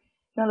or,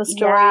 you know, the Yeah.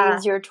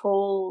 stories you're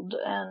told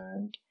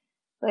and,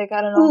 like,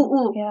 I don't Ooh, know.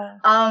 ooh.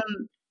 Yeah.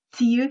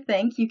 Do you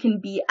think you can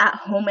be at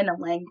home in a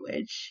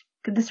language?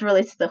 Because this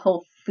relates to the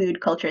whole food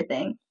culture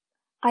thing.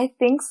 I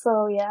think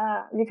so,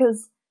 yeah.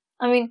 Because,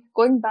 I mean,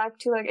 going back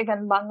to, like,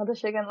 again,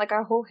 Bangladesh, again, like,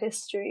 our whole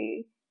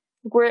history,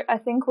 I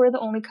think we're the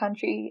only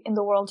country in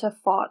the world to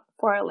have fought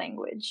for our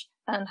language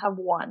and have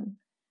won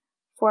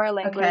for our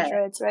language Okay.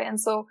 rights, right? And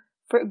so,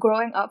 for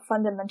growing up,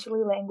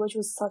 fundamentally, language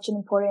was such an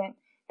important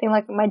thing.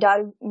 Like, my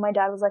dad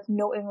was like,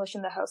 no English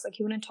in the house. Like,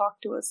 he wouldn't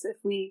talk to us if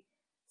we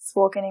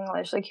spoke in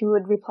English. Like, he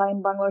would reply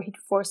in Bangla, he'd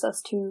force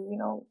us to, you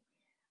know,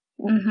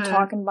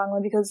 talk in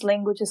Bangla because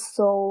language is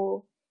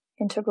so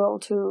integral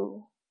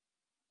to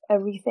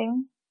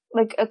everything,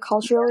 like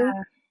culturally,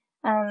 Yeah.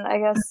 and I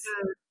guess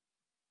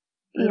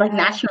Like yeah,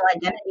 national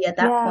identity at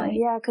that point.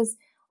 yeah, because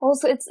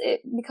also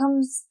it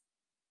becomes,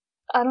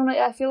 I don't know,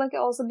 I feel like it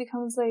also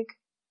becomes like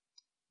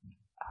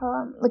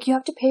you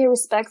have to pay your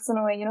respects in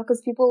a way, you know,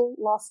 because people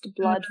lost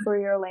blood for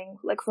your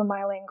like for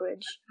my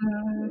language,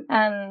 Mm-hmm.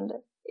 and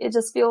it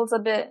just feels a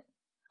bit,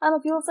 I don't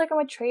know, feels like I'm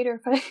a traitor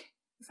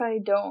if I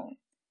don't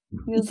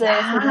use it,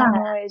 if I Yeah. don't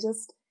know it,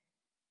 just,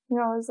 you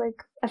know, it's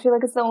like I feel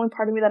like it's the only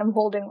part of me that I'm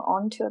holding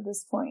on to at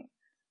this point.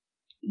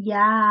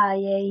 Yeah.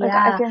 Like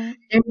I Yeah. can,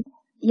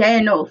 Yeah.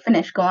 No.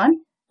 Finish. Go on.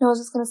 no, I was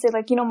just gonna say,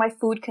 like, you know, my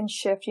food can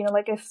shift, you know,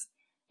 like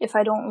if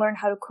I don't learn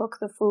how to cook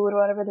the food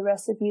or whatever, the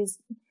recipes,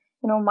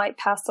 you know, might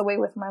pass away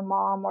with my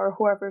mom or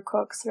whoever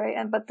cooks, right?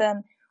 And but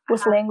then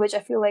with language, I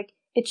feel like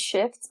it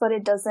shifts, but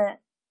it doesn't,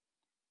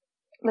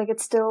 like,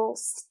 it's still,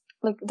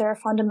 like, there are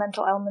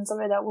fundamental elements of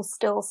it that will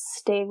still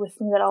stay with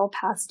me that I'll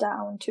pass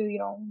down to, you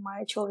know,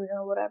 my children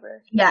or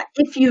whatever. Yeah.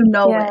 If you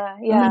know it. Yeah,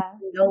 Only yeah,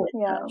 if you know it,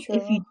 yeah, though.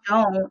 If true. you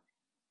don't,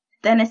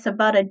 then it's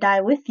about to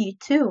die with you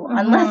too.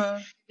 Unless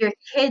Mm-hmm. your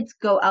kids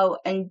go out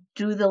and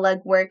do the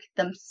legwork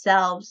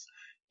themselves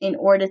in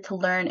order to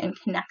learn and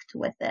connect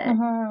with it.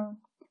 Mm-hmm.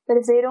 But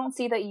if they don't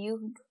see that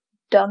you've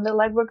done the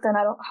legwork, then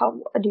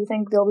how do you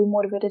think they'll be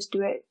motivated to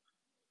do it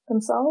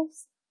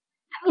themselves?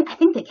 I mean, I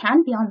think they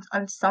can be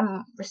on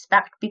some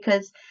respect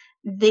because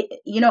they,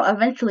 you know,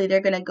 eventually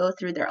they're going to go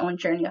through their own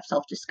journey of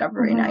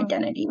self-discovery and Mm-hmm.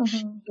 identity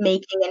Mm-hmm.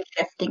 making and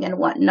shifting and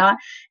whatnot.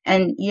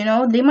 And, you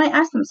know, they might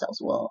ask themselves,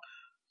 well,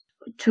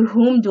 to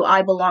whom do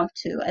I belong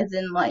to? As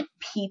in, like,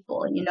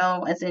 people, you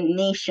know, as in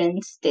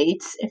nation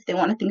states, if they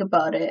want to think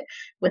about it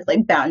with,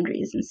 like,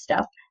 boundaries and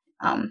stuff,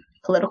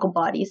 political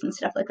bodies and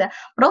stuff like that.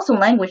 But also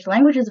language.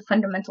 Language is a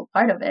fundamental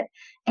part of it.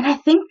 And I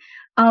think,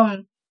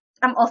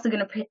 I'm also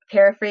going to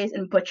paraphrase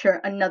and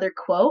butcher another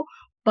quote,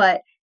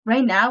 but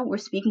right now we're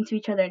speaking to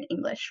each other in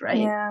English, right?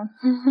 Yeah.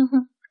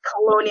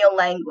 Colonial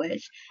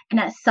language. And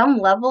at some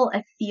level,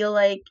 I feel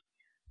like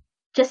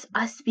just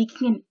us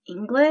speaking in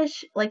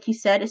English, like you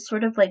said, is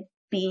sort of like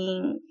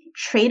being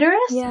traitorous.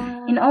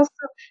 Yeah. And also,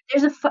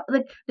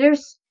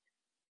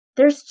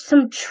 there's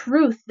some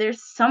truth.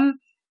 There's some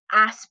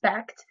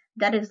aspect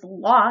that is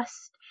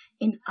lost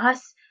in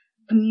us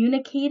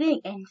communicating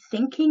and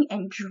thinking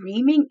and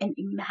dreaming and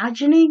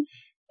imagining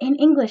in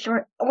English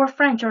or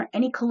French or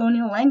any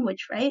colonial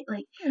language, right?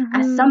 Like,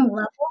 at some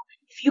level,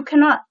 if you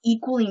cannot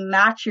equally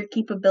match your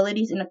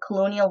capabilities in a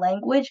colonial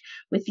language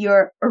with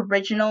your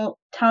original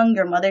tongue,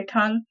 your mother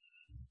tongue,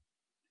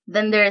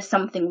 then there is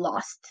something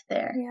lost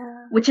there.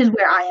 Yeah. Which is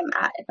where I am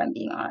at, if I'm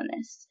being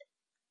honest.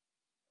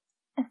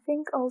 I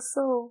think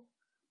also,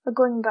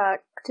 going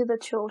back to the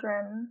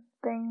children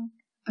thing,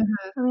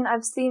 I mean,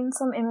 I've seen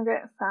some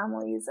immigrant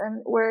families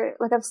and where,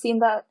 like, I've seen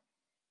that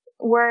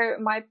where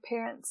my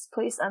parents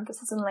place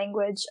emphasis in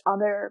language,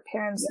 other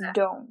parents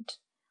don't.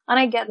 And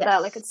I get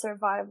that, like, it's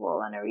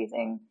survival and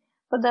everything.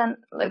 But then,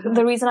 like,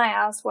 the reason I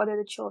asked whether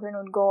the children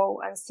would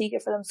go and seek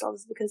it for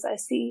themselves is because I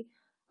see,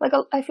 like,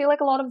 I feel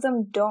like a lot of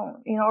them don't,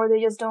 you know, or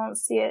they just don't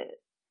see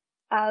it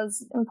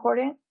as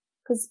important.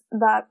 Because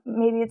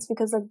maybe it's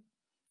because of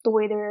the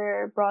way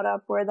they're brought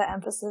up where the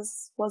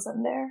emphasis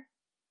wasn't there.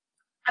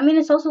 I mean,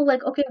 it's also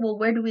like, okay, well,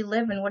 where do we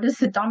live and what is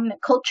the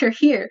dominant culture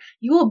here?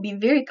 You will be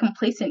very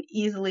complacent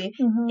easily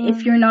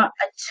if you're not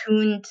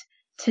attuned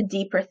to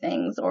deeper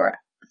things or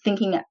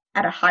thinking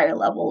at a higher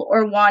level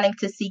or wanting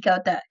to seek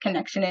out that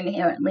connection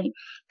inherently.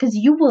 Because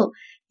you will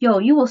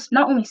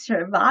not only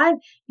survive,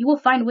 you will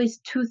find ways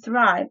to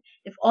thrive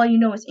if all you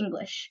know is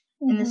English.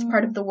 in this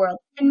part of the world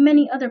and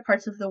many other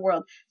parts of the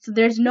world. So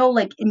there's no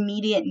like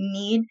immediate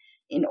need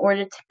in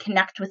order to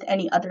connect with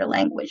any other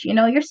language. You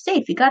know, you're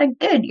safe, you got it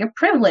good, you're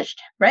privileged,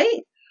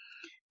 right?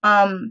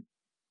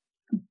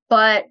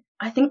 But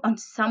I think on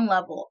some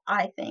level,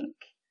 I think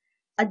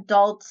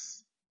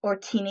adults or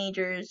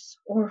teenagers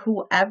or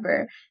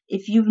whoever,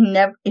 if you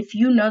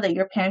know that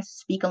your parents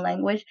speak a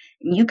language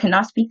and you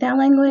cannot speak that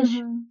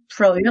language,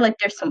 bro, you're like,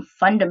 there's some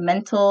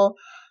fundamental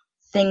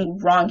thing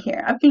wrong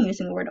here. I've been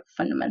using the word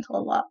fundamental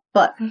a lot,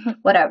 but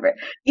whatever.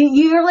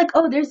 You're like,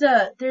 oh, there's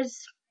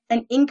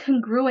an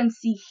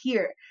incongruency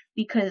here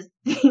because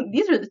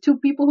these are the two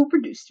people who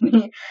produced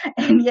me,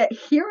 and yet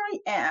here I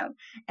am.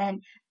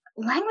 And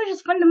language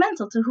is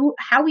fundamental to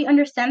how we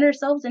understand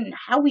ourselves and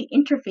how we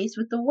interface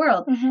with the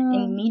world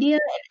in media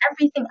and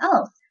everything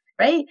else,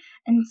 right?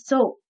 And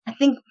so I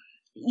think,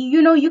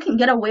 you know, you can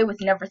get away with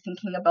never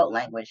thinking about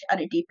language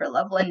at a deeper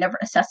level and never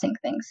assessing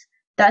things.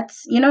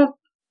 That's, you know,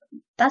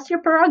 that's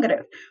your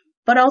prerogative.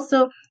 But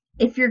also,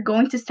 if you're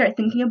going to start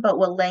thinking about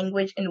what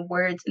language and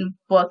words and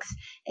books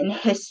and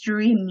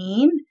history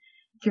mean,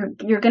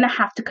 you're going to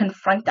have to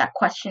confront that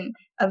question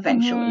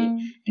eventually.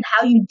 And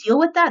how you deal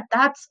with that,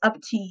 that's up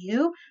to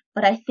you.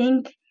 But I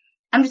think,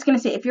 I'm just going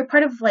to say, if you're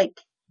part of like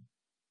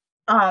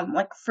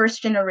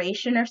first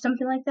generation or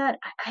something like that,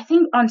 I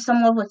think on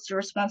some level it's your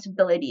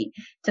responsibility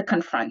to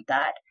confront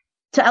that,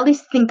 to at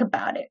least think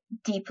about it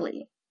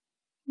deeply,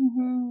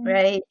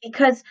 right?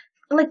 Because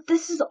like,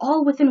 this is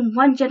all within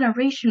one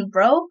generation,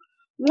 bro.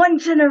 One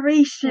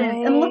generation,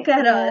 right, and look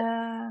at us.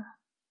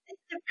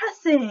 It's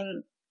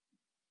depressing.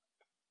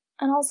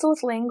 And also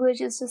with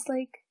language, it's just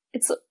like,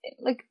 it's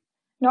like,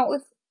 not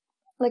with,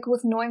 like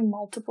with knowing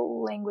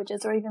multiple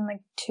languages or even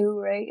like two,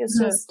 right? It's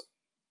just,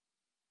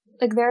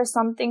 like there are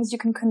some things you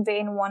can convey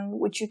in one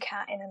which you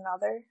can't in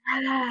another.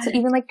 So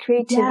even like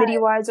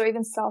creativity-wise or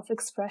even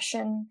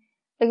self-expression,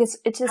 like it's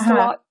just a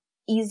lot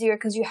easier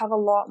because you have a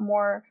lot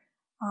more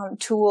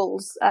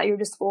tools at your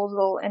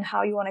disposal in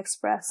how you want to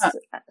express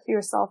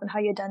yourself and how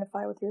you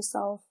identify with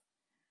yourself,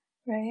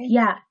 right?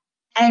 Yeah,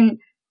 and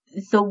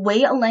the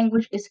way a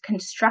language is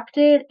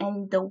constructed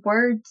and the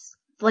words,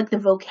 like the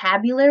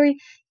vocabulary,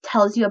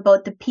 tells you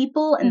about the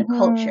people and the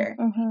culture,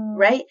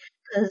 right?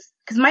 Because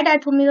my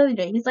dad told me the other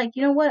day, he's like,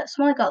 you know what,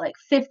 Small got like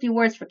 50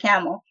 words for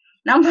camel.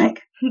 And I'm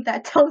like,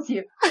 that tells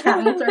you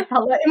camels are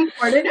hella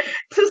important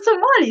to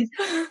Somalis.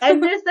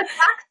 And there's the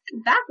facts to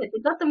back it.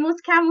 They got the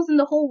most camels in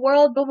the whole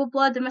world, blah, blah,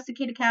 blah,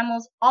 domesticated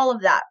camels, all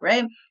of that,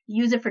 right?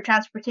 Use it for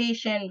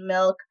transportation,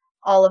 milk,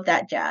 all of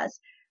that jazz,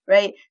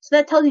 right? So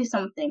that tells you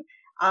something.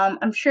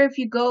 I'm sure if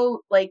you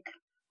go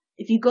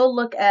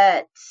look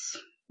at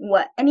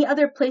any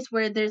other place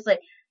where there's like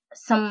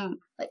some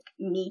like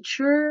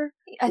nature.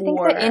 I think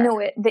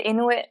the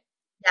Inuit.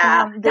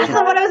 Yeah, that's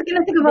not what I was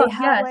gonna think about. They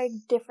have like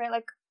different,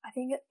 like, I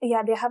think,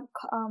 yeah, they have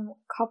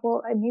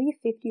couple, maybe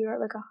 50 or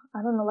like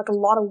I don't know, like a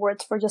lot of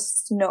words for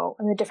just snow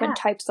and the different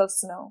types of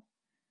snow.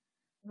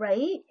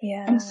 Right?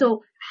 Yeah. And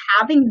so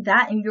having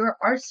that in your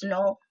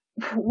arsenal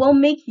will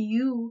make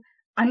you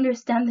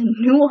understand the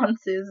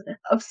nuances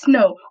of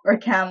snow or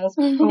camels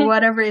or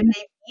whatever it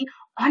may be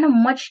on a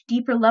much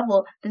deeper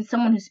level than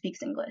someone who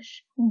speaks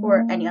English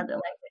or any other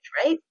language,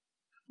 right?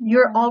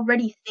 You're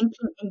already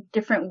thinking in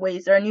different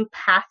ways. There are new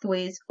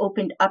pathways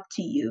opened up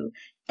to you.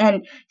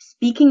 And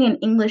speaking in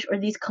English or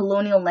these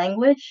colonial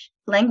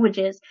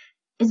languages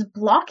is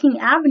blocking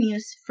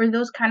avenues for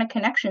those kind of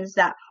connections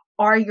that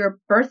are your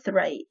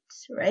birthright,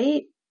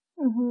 right?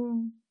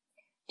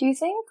 Do you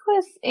think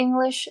with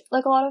English,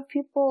 like a lot of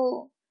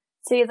people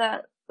say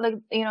that, like,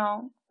 you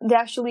know, they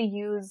actually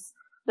use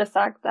the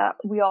fact that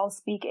we all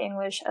speak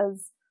English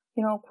as,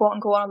 you know, quote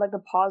unquote, one of like the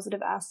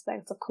positive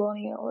aspects of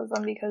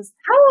colonialism because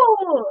I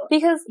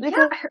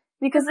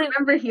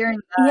remember hearing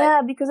that.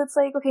 Yeah, because it's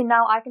like, okay,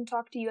 now I can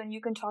talk to you and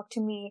you can talk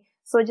to me.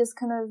 So it just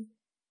kind of.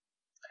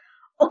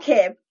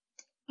 Okay,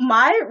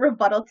 my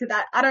rebuttal to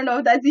that, I don't know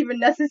if that's even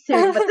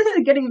necessary, but this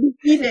is getting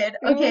heated.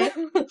 Okay,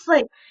 it's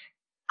like,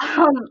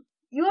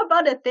 you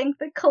about to thank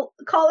the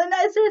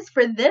colonizers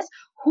for this?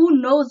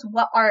 Who knows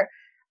what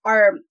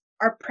our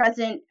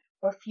present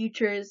or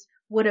futures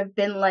would have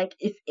been like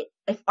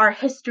if our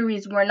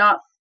histories were not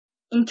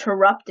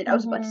interrupted. I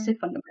was about to say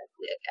fundamentally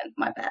again,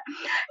 my bad.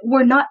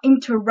 We're not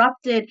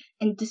interrupted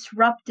and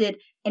disrupted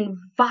and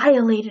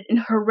violated in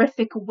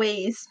horrific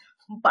ways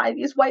by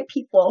these white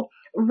people,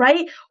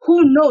 right?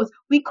 Who knows?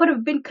 We could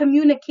have been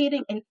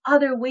communicating in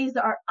other ways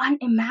that are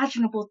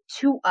unimaginable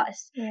to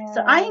us. Yeah.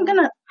 So I'm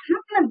not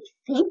gonna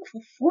be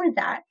thankful for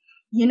that.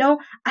 You know,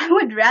 I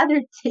would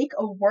rather take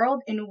a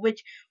world in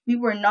which we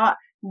were not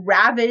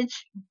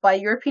ravaged by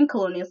European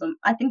colonialism.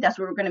 I think that's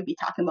what we're going to be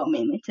talking about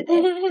mainly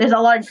today. There's a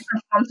lot of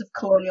different forms of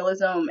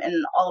colonialism and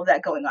all of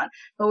that going on,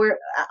 but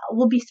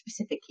we'll be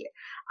specific here.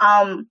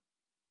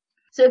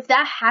 So if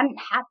that hadn't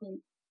happened,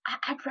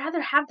 I'd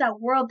rather have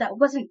that world that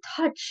wasn't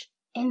touched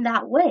in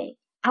that way.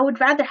 I would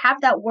rather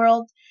have that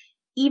world,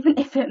 even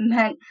if it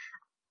meant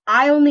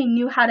I only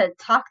knew how to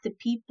talk to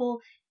people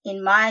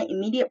in my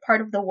immediate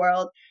part of the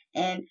world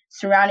and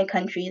surrounding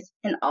countries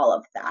and all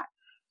of that,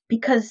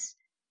 because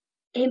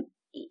it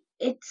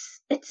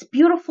it's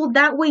beautiful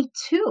that way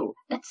too.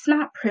 It's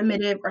not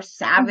primitive or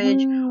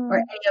savage or Mm-hmm.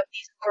 any of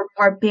these or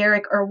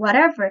barbaric or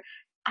whatever.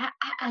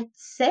 I'd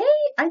say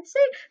that's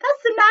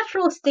the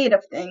natural state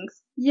of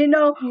things.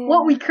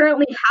 What we Yeah.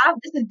 currently have,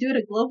 this is due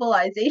to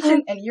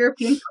globalization and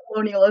European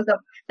colonialism.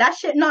 That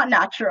shit not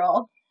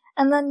natural.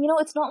 And then,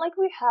 it's not like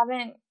we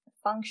haven't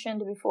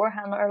functioned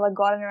beforehand or like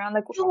gotten around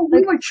Yo, we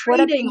like were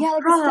what up, trading, yeah,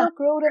 like the bruh. Silk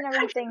Road and Countries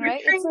everything, were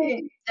right? It's like,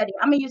 trading. Study.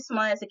 I'm gonna use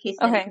Somalia as a case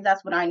study okay. because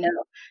that's what I know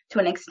to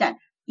an extent.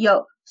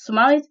 Yo,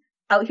 Somalis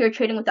out here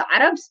trading with the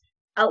Arabs,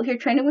 out here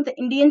trading with the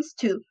Indians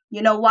too.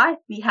 You know why?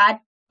 We had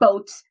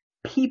boats.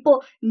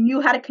 People knew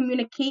how to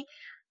communicate.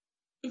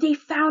 They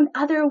found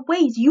other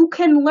ways. You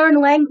can learn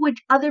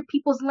other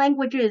people's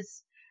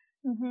languages.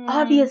 Mm-hmm.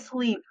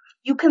 Obviously,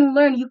 you can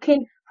learn.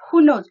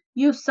 Who knows,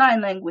 use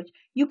sign language.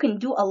 You can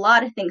do a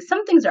lot of things.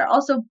 Some things are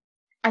also,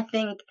 I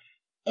think,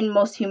 in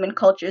most human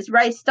cultures,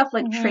 right? Stuff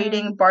like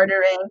trading,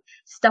 bartering,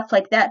 stuff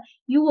like that.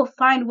 You will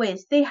find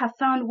ways. They have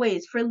found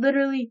ways for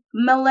literally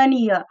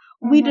millennia.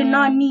 We did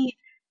not need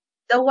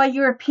the white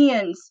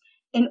Europeans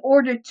in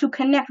order to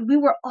connect. We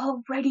were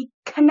already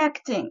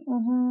connecting.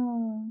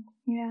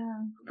 Yeah.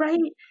 Right?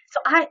 So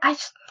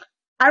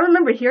I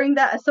remember hearing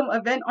that at some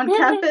event on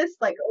campus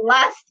like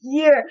last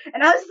year,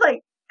 and I was like,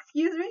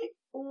 excuse me,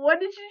 what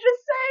did you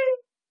just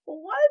say?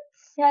 What?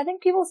 Yeah, I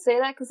think people say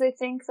that because they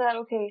think that,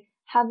 okay,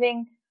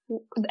 having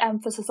the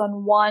emphasis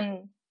on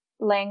one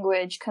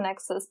language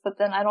connects us, but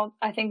then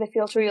I think they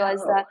fail to realize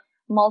that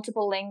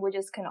multiple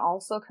languages can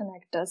also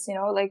connect us,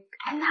 like.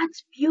 And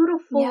that's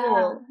beautiful.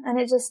 Yeah, and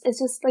it's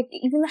just like,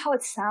 even how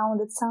it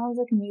sounds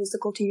like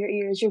musical to your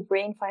ears. Your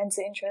brain finds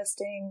it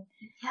interesting.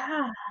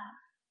 Yeah.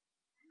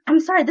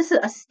 I'm sorry, this is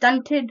a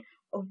stunted,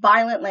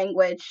 violent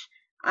language.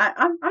 I'm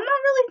not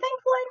really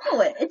thankful I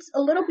know it. It's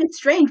a little bit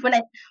strange when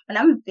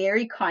I'm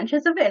very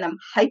conscious of it and I'm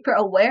hyper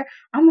aware.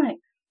 I'm like,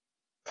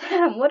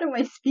 damn, what am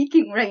I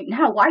speaking right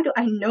now? Why do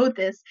I know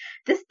this?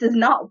 This does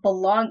not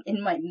belong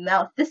in my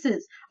mouth. This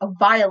is a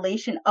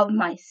violation of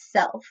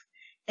myself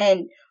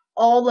and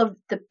all of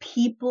the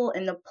people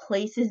and the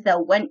places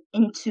that went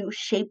into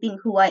shaping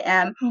who I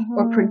am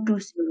or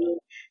producing me.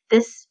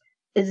 This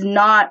isn't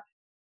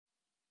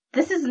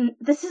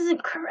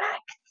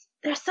correct.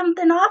 There's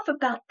something off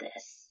about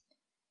this.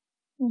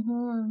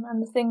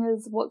 And the thing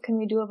is, what can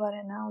we do about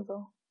it now,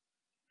 though?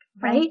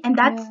 Right? And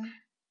that's,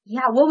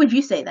 what would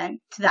you say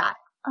then to that?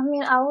 I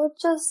mean, I would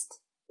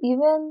just,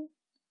 even,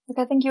 like,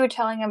 I think you were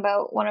telling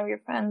about one of your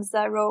friends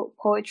that wrote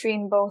poetry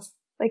in both,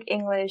 like,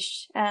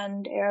 English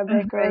and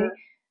Arabic, right?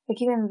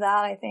 Like, even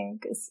that, I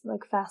think, is,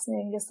 like,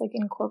 fascinating, just, like,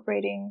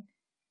 incorporating,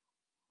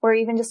 or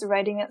even just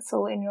writing it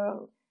so in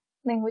your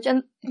language,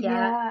 and,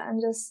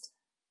 and just...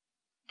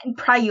 And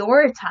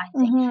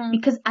prioritizing,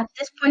 because at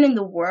this point in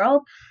the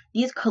world,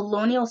 these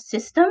colonial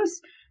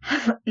systems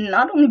have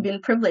not only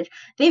been privileged,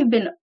 they've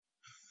been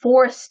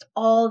forced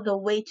all the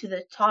way to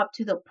the top,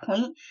 to the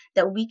point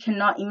that we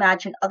cannot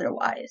imagine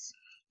otherwise.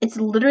 It's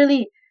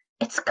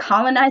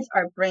colonized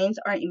our brains,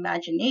 our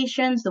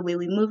imaginations, the way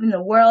we move in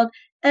the world,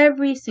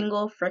 every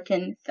single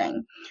freaking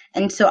thing.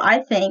 And so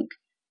I think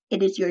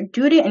it is your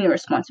duty and your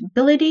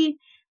responsibility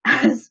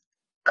as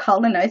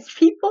colonized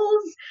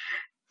peoples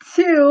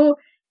to,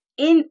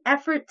 in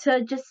effort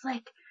to just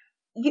like,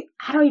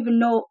 I don't even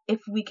know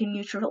if we can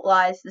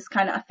neutralize this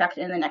kind of effect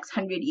in the next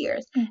 100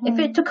 years. If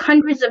it took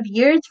hundreds of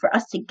years for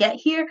us to get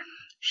here,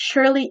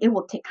 surely it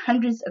will take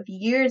hundreds of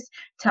years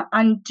to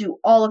undo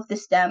all of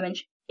this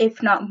damage,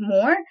 if not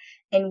more.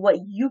 And what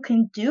you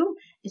can do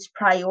is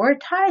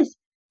prioritize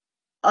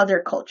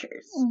other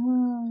cultures,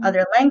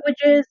 other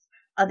languages,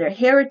 other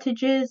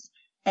heritages,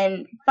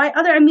 and by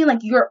other I mean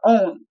like your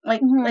own,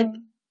 like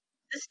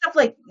this stuff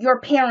like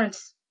your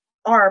parents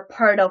are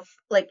part of,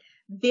 like,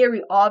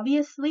 very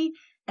obviously,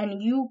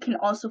 and you can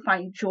also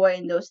find joy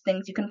in those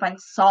things. You can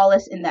find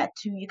solace in that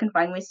too. You can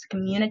find ways to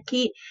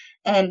communicate,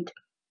 and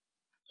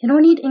you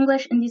don't need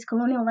English in these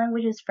colonial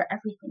languages for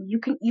everything.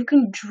 You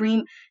can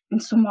dream in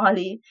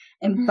Somali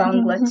and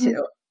Bangla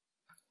too.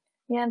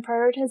 Yeah, and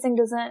prioritizing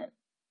doesn't,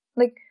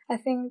 like, I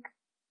think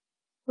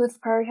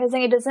with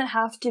prioritizing, it doesn't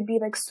have to be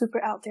like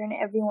super out there in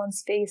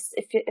everyone's face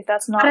if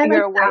that's not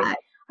your way.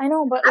 I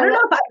know, but I don't know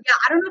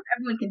if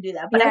everyone can do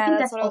that, but I think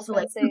that's also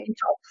like something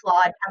to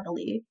applaud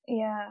heavily.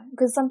 Yeah,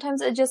 because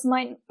sometimes it just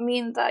might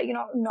mean that,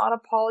 not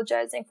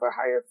apologizing for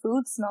how your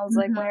food smells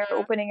like when you're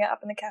opening it up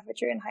in the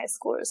cafeteria in high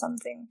school or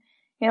something.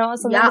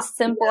 Something as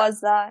simple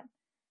as that.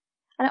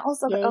 And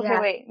also,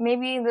 wait,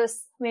 maybe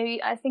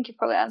I think you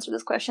probably answered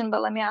this question,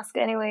 but let me ask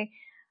anyway.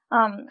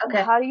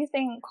 How do you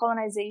think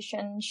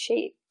colonization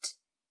shaped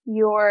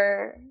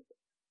your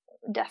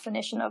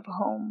definition of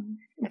home,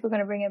 if we're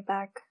going to bring it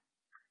back?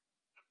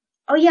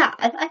 Oh yeah,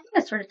 I think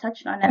I sort of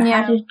touched on it.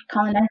 How did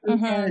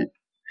colonization?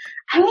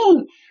 I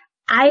mean,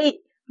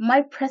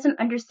 my present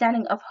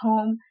understanding of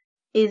home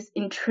is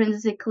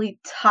intrinsically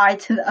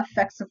tied to the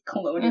effects of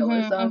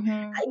colonialism.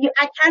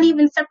 I can't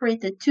even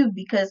separate the two,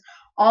 because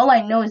all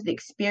I know is the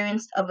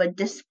experience of a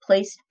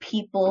displaced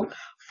people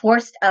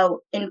forced out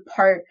in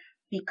part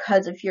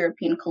because of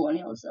European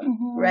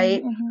colonialism,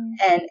 right?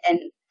 And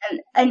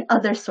and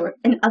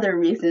other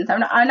reasons. I'm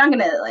not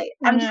gonna like,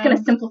 I'm just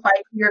gonna simplify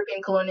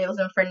European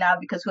colonialism for now,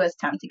 because who has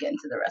time to get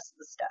into the rest of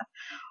the stuff.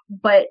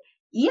 But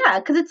yeah,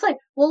 because it's like,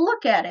 well,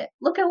 look at it.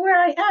 Look at where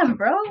I am,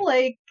 bro.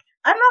 Like,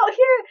 I'm out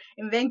here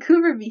in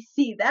Vancouver,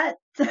 BC. That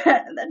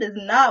is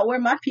not where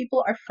my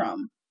people are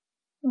from.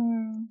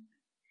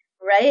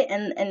 Right?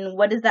 And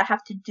what does that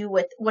have to do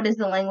with what is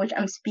the language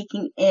I'm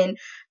speaking in,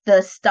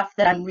 the stuff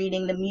that I'm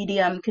reading, the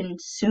media I'm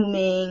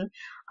consuming,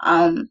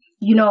 the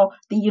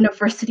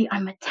university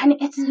I'm attending?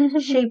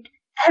 It's shaped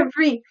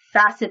every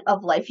facet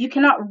of life. You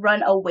cannot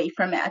run away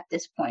from it at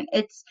this point.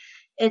 It's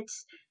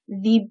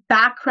the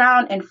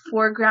background and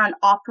foreground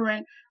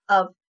operant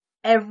of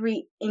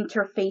every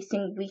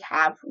interfacing we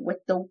have with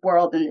the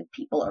world and the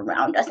people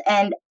around us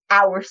and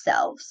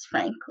ourselves,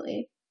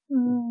 frankly.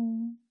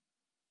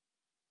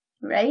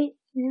 Right?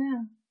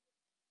 Yeah.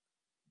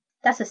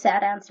 That's a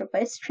sad answer,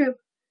 but it's true.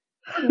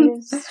 It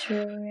is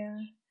true, yeah.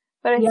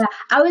 But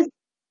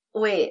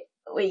wait,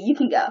 you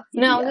can go.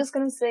 I was just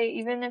gonna say,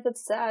 even if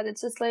it's sad,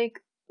 it's just like,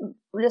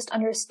 just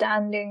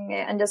understanding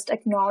it and just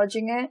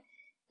acknowledging it.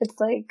 It's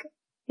like,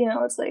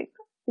 it's like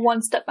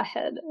one step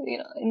ahead,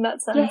 in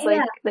that sense,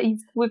 that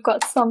we've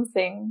got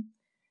something.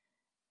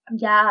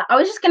 Yeah, I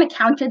was just gonna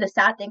counter the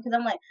sad thing, because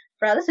I'm like,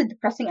 bro, that's a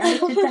depressing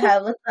attitude to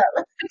have. Let's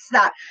fix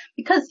that.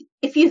 Because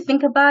if you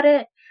think about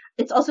it,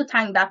 it's also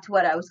tying back to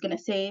what I was gonna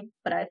say,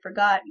 but I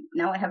forgot.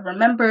 Now I have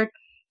remembered.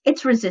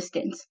 It's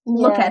resistance.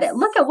 Yes. Look at it.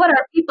 Look at what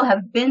our people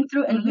have been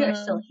through, and we are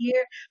still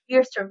here. We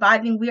are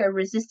surviving. We are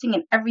resisting,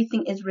 and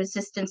everything is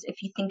resistance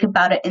if you think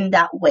about it in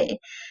that way.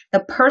 The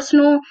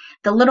personal,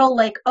 the little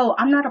like, oh,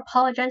 I'm not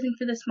apologizing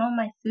for the smell of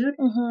my food.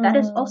 That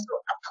is also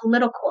a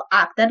political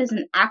act. That is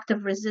an act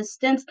of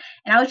resistance.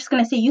 And I was just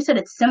going to say, you said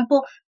it's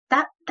simple.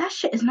 That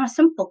shit is not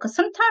simple, because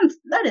sometimes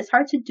that is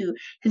hard to do,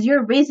 because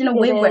you're raised in a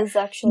way where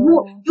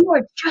you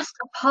are just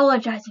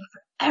apologizing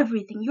for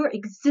everything, your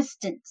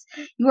existence,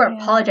 you are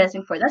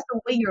apologizing for. That's the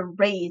way you're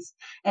raised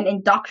and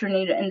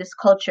indoctrinated in this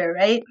culture,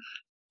 right?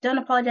 Don't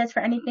apologize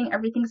for anything.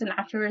 Everything's an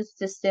act of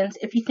resistance,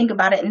 if you think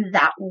about it in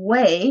that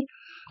way,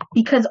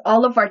 because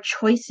all of our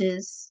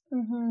choices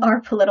are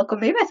political.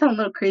 Maybe I sound a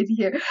little crazy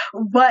here,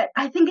 but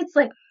I think it's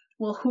like,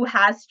 well, who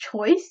has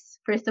choice,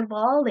 first of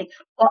all? Like,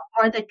 what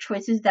are the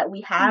choices that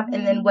we have?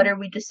 And then what are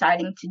we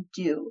deciding to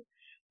do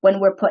when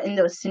we're put in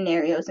those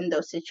scenarios, in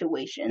those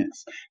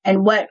situations?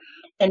 And what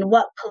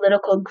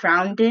political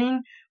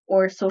grounding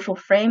or social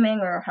framing,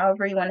 or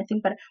however you want to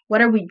think about it,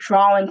 what are we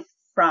drawing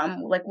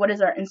from? Like, what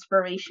is our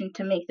inspiration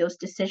to make those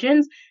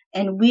decisions?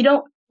 And we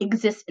don't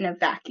exist in a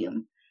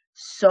vacuum.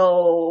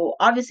 So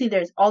obviously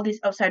there's all these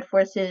outside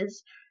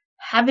forces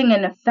having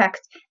an effect,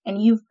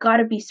 and you've got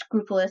to be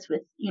scrupulous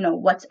with,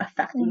 what's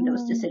affecting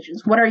those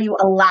decisions. What are you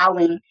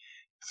allowing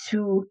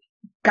to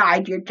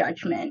guide your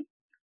judgment?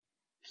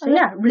 So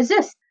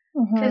resist.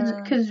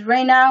 Because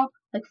right now,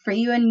 like for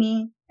you and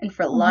me, and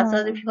for lots of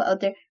other people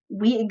out there,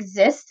 we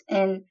exist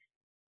in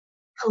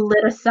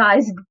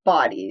politicized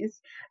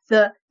bodies.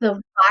 The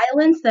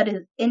violence that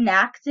is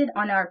enacted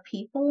on our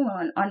people,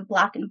 on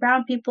Black and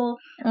brown people,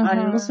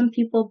 on Muslim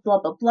people, blah,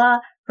 blah, blah,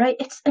 right?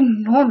 It's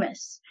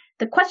enormous.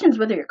 The question is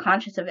whether you're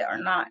conscious of it or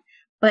not.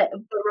 But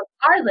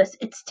regardless,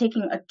 it's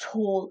taking a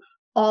toll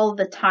all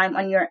the time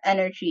on your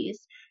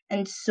energies.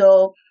 And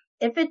so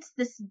if it's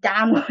this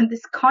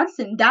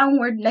constant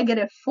downward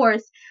negative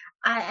force,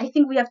 I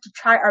think we have to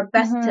try our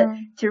best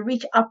to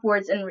reach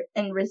upwards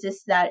and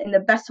resist that in the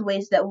best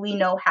ways that we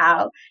know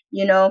how,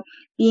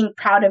 being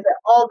proud of it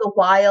all the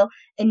while,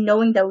 and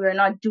knowing that we are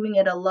not doing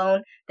it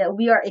alone, that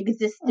we are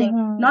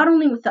existing not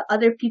only with the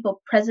other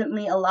people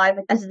presently alive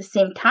at the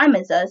same time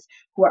as us,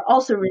 who are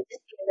also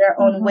resisting in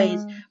their own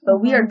ways,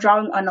 but we are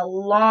drawing on a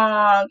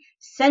long,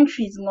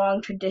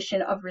 centuries-long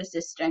tradition of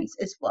resistance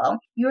as well.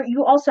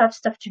 You also have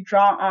stuff to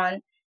draw on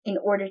in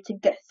order to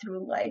get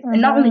through life,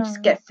 and not only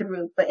just get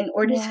through, but in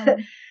order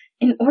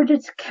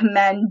to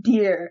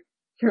commandeer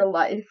your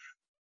life.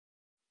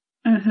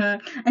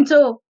 And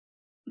so,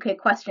 okay,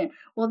 question.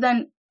 Well,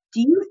 then, do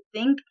you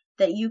think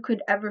that you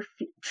could ever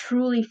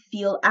truly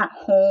feel at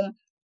home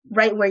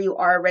right where you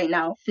are right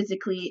now,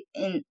 physically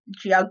and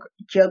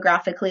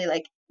geographically,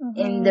 like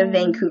in the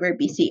Vancouver,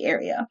 BC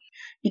area?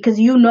 Because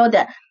you know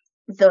that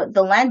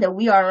the land that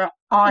we are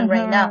on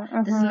right now,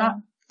 this is not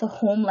the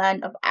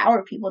homeland of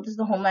our people. This is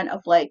the homeland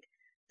of like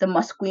the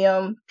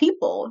Musqueam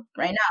people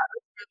right now,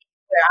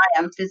 where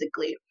I am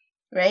physically,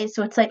 right?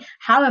 So it's like,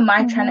 how am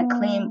I trying to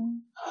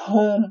claim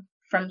home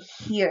from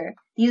here?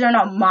 These are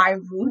not my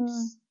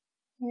roots.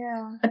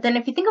 Yeah. But then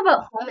if you think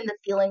about home in the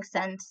feeling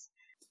sense,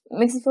 it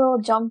makes me feel a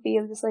little jumpy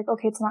of just like,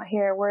 okay, it's not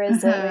here. Where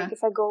is it? Like,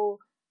 if I go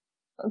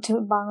to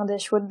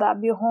Bangladesh, would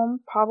that be home?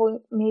 Probably,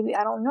 maybe,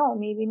 I don't know.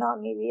 Maybe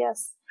not, maybe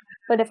yes.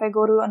 But if I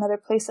go to another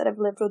place that I've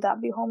lived, would that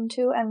be home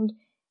too? And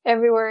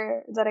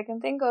everywhere that I can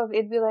think of,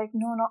 it'd be like,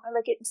 no,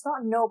 like, it's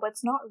not no, but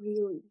it's not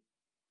really.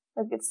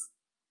 Like, it's,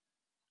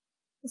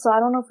 so I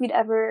don't know if we'd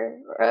ever,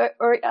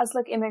 or as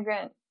like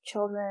immigrant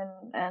children,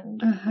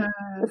 and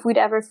if we'd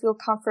ever feel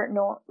comfort,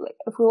 like,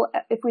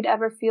 if we'd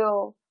ever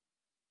feel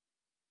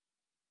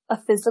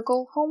a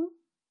physical home.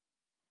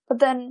 But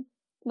then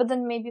But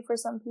then maybe for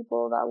some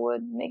people that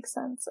would make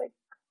sense. Like,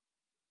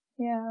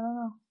 yeah, I don't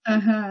know.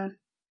 Mm-hmm.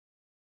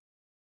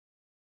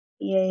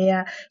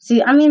 Yeah.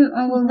 See, I mean,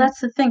 well, that's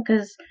the thing,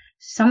 because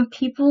some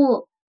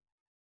people,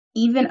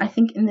 even I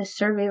think in the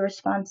survey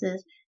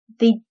responses,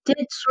 they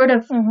did sort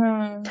of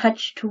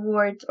touch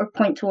towards or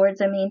point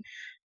towards, I mean,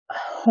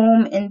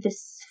 home in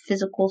this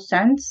physical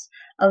sense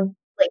of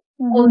like,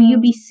 oh,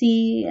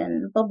 UBC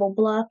and blah blah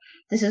blah.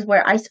 This is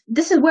where I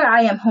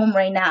am home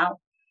right now,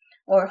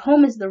 or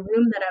home is the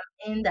room that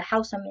I'm in, the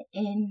house I'm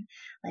in,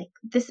 like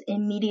this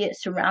immediate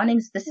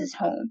surroundings. This is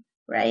home,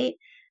 right?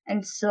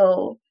 And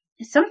so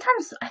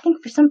sometimes I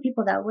think for some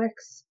people that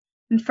works.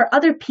 And for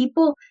other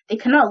people, they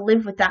cannot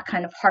live with that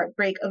kind of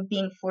heartbreak of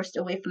being forced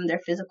away from their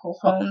physical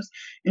homes.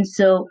 And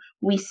so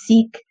we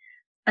seek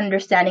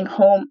understanding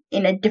home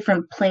in a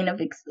different plane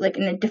of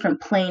in a different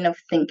plane of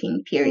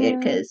thinking period,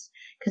 because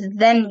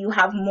then you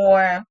have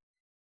more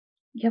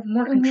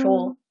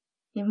control.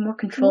 You have more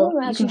control.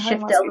 You can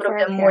shift it a little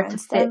bit more to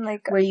fit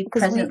where you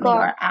presently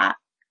are at.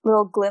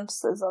 Little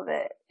glimpses of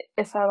it,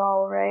 if at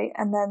all, right?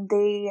 And then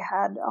they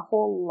had a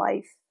whole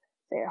life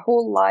there,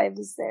 whole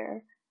lives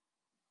there.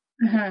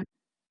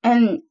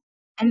 And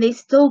they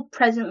still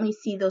presently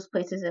see those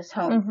places as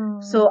home.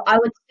 So I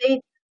would say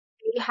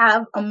they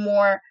have a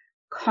more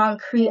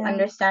concrete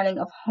understanding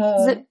of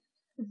home than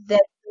we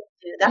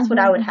do. That's what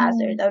I would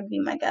hazard. That would be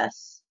my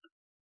guess.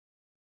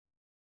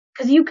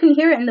 Because you can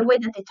hear it in the way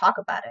that they talk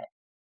about it.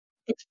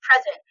 It's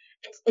present.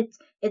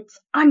 It's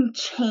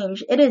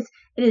unchanged. It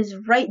is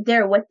right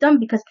there with them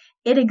because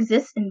it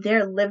exists in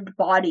their lived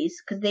bodies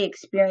because they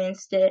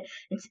experienced it.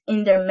 It's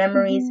in their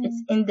memories.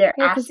 It's in their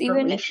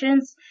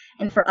aspirations.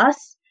 And for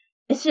us,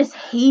 it's just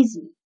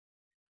hazy.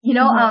 You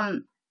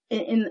know,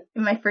 in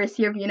my first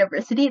year of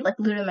university, like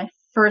literally my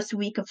first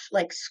week of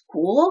like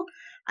school,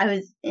 I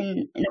was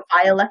in a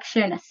bio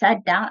lecture and I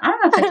sat down. I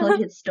don't know if I told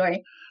you the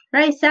story.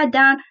 Right, sat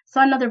down,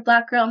 saw another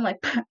black girl. I'm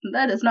like,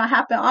 that does not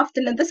happen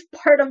often in this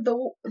part of the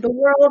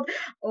world.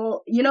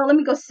 Well, you know, let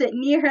me go sit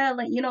near her.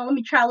 Like, you know, let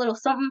me try a little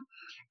something.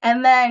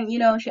 And then, you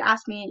know, she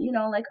asked me, you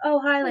know, like, oh,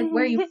 hi, like,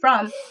 where are you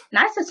from? And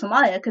I said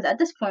Somalia, because at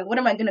this point, what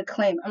am I going to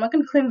claim? I'm not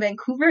going to claim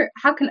Vancouver.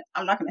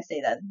 I'm not going to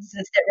say that. This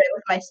is right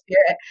with my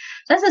spirit.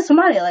 So I said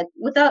Somalia, like,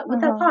 without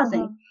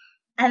pausing.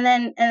 And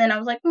then I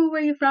was like, oh,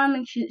 where are you from?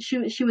 And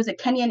she was a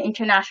Kenyan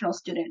international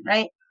student,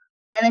 right?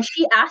 And then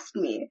she asked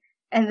me,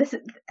 she asked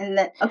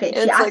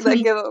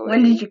me,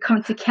 when did you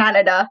come to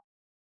Canada?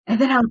 And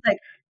then I was like,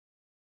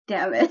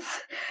 damn it.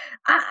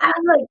 I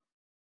was like,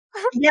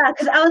 yeah,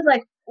 because I was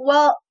like,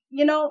 well,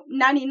 you know,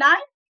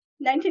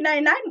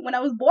 1999, when I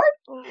was born.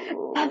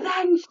 And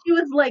then she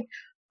was like,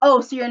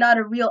 oh, so you're not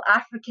a real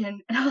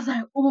African. And I was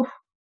like, ooh,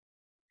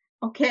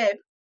 okay.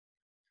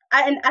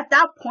 And at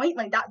that point,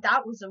 like,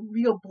 that was a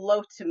real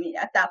blow to me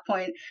at that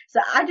point. So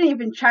I didn't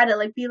even try to,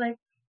 like, I didn't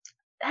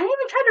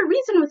even try to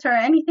reason with her or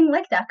anything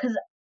like that, because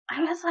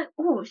I was like,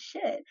 oh,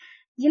 shit.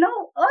 You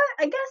know what?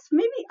 I guess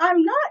maybe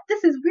I'm not.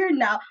 This is weird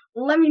now.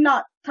 Let me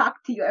not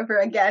talk to you ever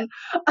again.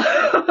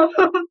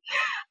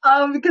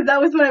 Because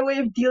that was my way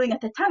of dealing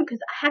at the time,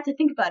 because I had to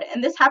think about it.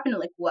 And this happened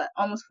like, what,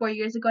 almost 4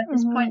 years ago at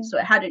this point? So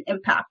it had an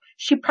impact.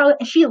 She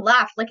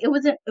laughed. Like, it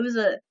was a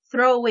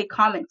throwaway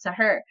comment to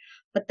her.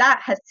 But that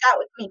has sat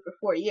with me for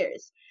 4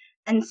 years.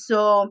 And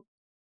so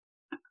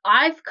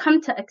I've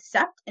come to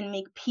accept and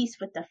make peace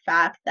with the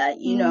fact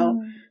that, you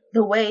know,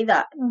 the way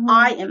that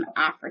I am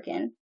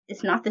African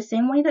is not the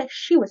same way that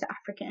she was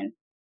African,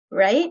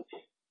 right?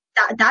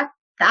 That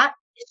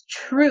is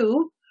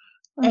true.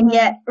 And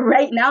yet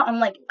right now I'm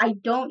like, I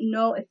don't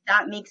know if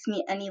that makes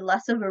me any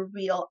less of a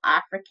real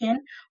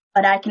African,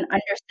 but I can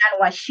understand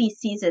why she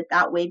sees it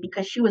that way,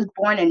 because she was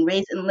born and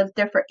raised and lived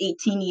there for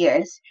 18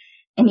 years.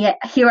 And yet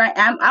here I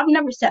am. I've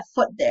never set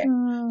foot there.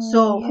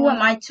 So who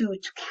am I to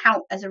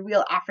count as a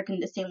real African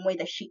the same way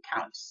that she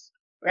counts,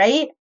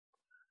 right?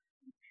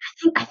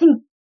 I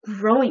think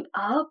growing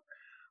up,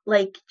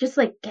 like, just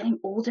like getting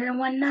older and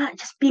whatnot,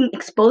 just being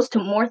exposed to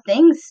more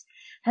things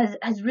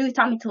has really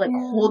taught me to like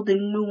hold the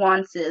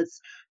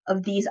nuances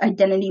of these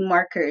identity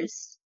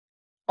markers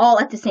all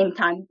at the same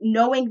time,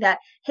 knowing that,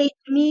 hey,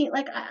 to me,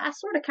 like, I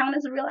sort of count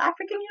as a real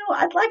African, you know,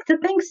 I'd like to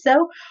think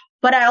so,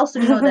 but I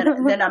also know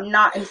that I'm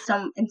not in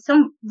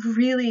some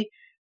really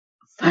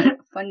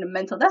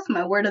fundamental, that's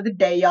my word of the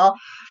day, y'all,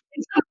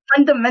 in some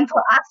fundamental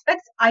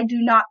aspects, I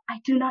do not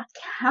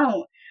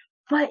count.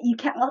 But you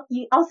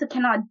also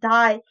cannot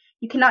deny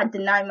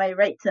my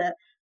right to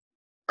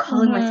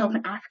calling myself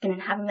an African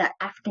and having that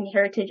African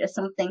heritage as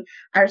something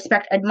I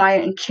respect, admire,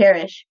 and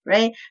cherish,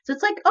 right? So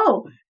it's like,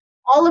 oh,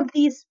 all of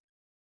these,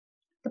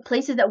 the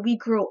places that we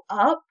grew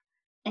up,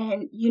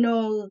 and, you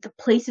know,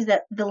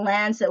 the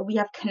lands that we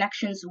have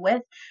connections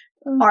with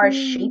are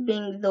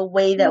shaping the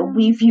way that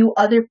we view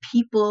other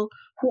people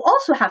who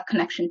also have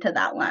connection to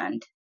that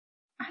land.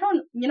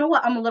 You know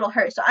what? I'm a little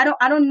hurt. So I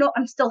don't know.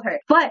 I'm still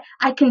hurt, but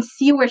I can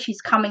see where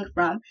she's coming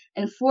from.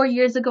 And 4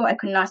 years ago, I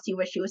could not see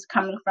where she was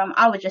coming from.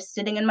 I was just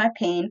sitting in my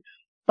pain,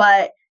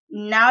 but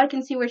now I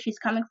can see where she's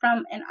coming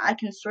from, and I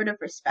can sort of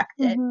respect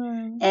it.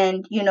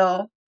 And, you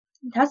know,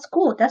 That's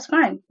cool. That's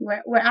fine.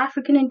 We're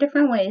African in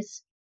different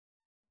ways.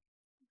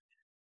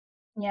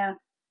 Yeah.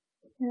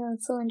 Yeah,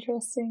 it's so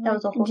interesting. That Like,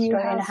 was a whole do you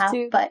story and a have half,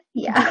 to, but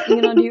yeah.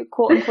 do you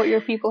quote unquote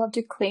your people have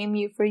to claim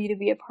you for you to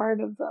be a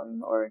part of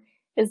them, or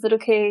is it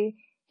okay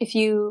if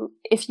you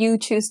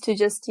choose to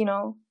just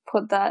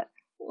put that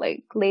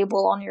like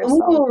label on yourself?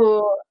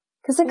 Ooh,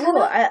 Because it kind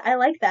of I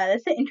like that.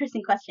 That's an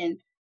interesting question.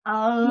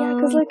 yeah,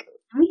 because like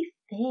Let me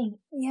think.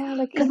 yeah,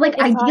 like Because even like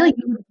if ideally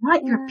you would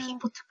want your yeah,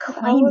 people to like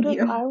claim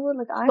you, I would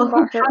like but I'm who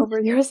butthurt counts?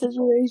 over your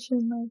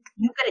situation. Like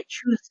You gotta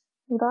choose.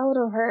 that would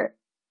have hurt.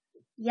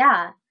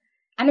 Yeah,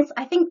 and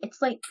I think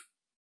it's like,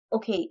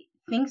 okay,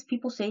 things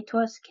people say to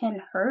us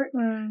can hurt,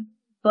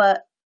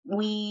 but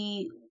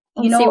we,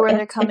 And see where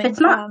they're coming if it's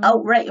not from.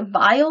 outright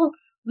vile,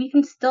 we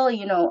can still,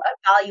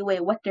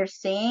 evaluate what they're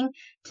saying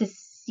to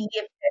see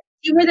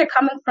where they're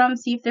coming from,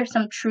 see if there's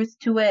some truth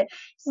to it,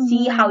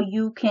 see how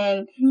you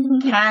can,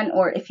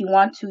 or if you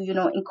want to,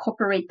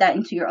 incorporate that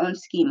into your own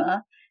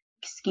schemas,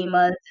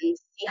 and see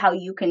how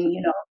you can,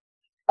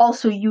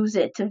 also use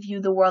it to view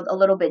the world a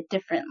little bit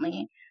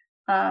differently.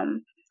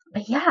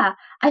 But yeah,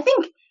 I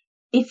think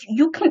if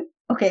you can,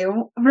 okay,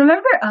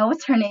 remember,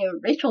 what's her name?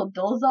 Rachel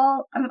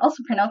Dolezal? I'm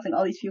also pronouncing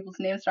all these people's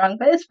names wrong,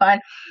 but it's fine.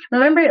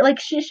 Remember,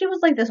 like, she was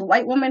like this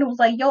white woman who was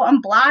like, yo,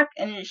 I'm black,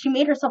 and she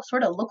made herself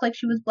sort of look like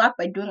she was black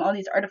by doing all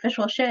these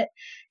artificial shit,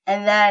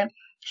 and then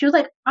she was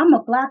like, I'm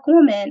a black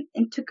woman,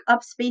 and took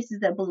up spaces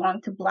that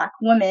belong to black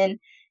women,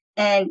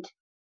 and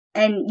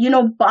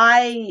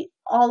by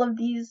all of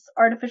these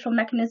artificial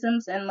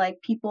mechanisms and like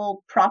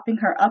people propping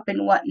her up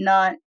and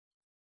whatnot,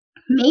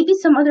 maybe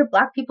some other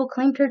black people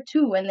claimed her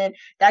too, and then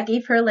that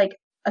gave her like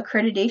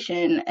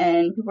accreditation,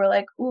 and people were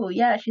like, "Ooh,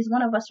 yeah, she's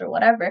one of us," or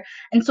whatever.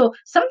 And so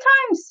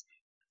sometimes,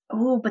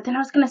 but then I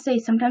was gonna say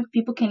sometimes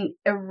people can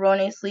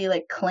erroneously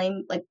like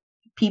claim like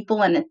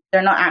people, and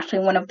they're not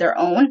actually one of their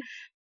own.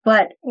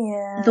 But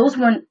those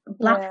weren't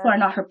black people are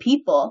not her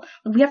people.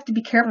 We have to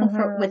be careful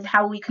with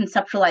how we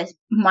conceptualize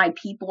my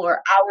people or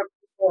our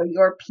people or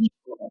your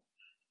people,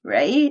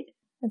 right?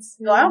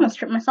 So I almost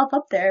tripped myself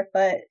up there,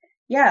 but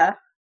yeah.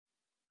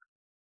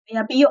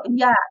 Yeah, but you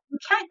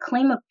can't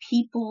claim a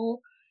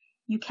people.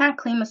 You can't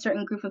claim a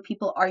certain group of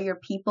people are your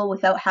people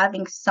without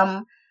having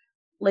some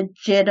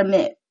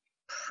legitimate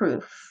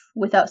proof,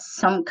 without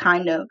some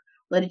kind of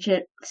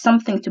legit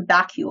something to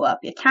back you up.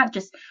 You can't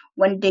just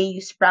one day you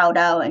sprout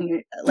out and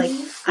you're like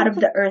out of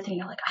the earth and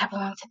you're like, I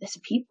belong to this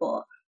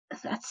people.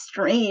 That's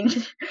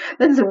strange.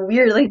 That's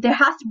weird. Like there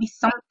has to be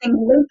something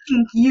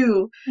linking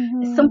you,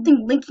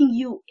 something linking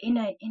you in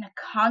a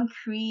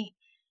concrete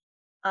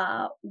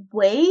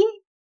way.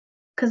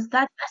 Because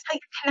that's how you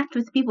connect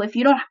with people. If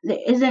there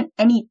isn't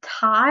any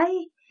tie,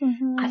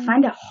 I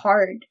find it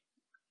hard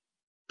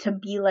to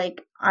be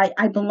like,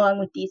 I belong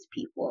with these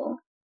people.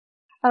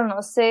 I don't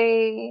know,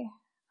 say,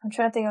 I'm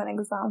trying to think of an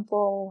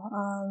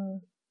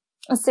example.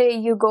 Let's say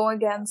you go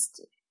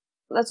against,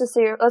 let's just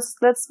say,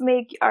 let's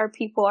make our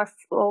people our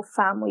little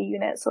family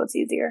unit so it's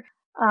easier.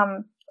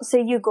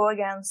 Say you go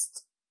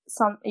against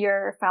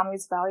your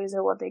family's values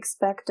or what they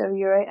expect of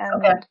you, right?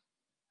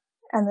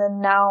 And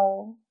then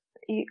now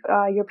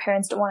your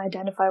parents don't want to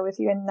identify with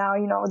you, and now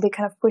they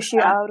kind of push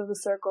you out of the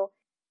circle.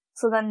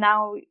 So then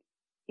now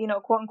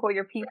quote unquote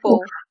your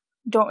people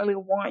don't really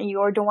want you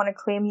or don't want to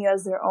claim you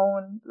as their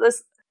own.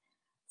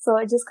 So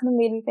it just kind of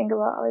made me think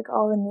about like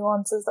all the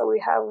nuances that we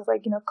have with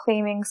like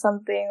claiming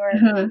something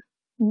or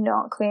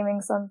not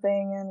claiming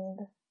something,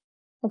 and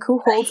like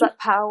who holds that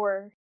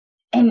power,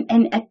 and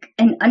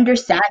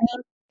understanding.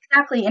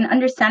 Exactly, and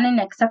understanding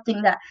and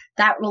accepting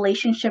that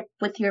relationship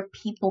with your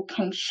people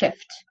can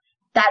shift.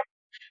 That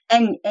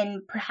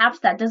and perhaps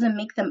that doesn't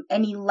make them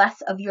any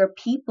less of your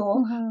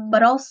people,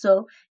 but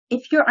also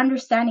if your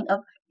understanding of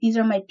these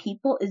are my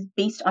people is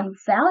based on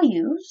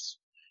values,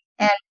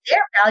 and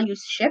their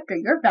values shift or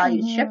your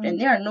values shift and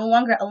they are no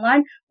longer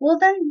aligned, well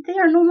then they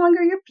are no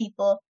longer your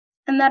people,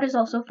 and that is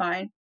also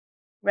fine,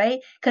 right?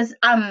 Because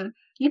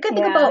you could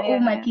think about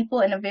my people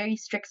in a very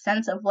strict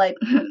sense of like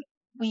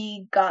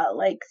we got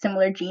like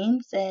similar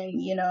genes and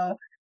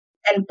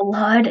and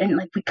blood, and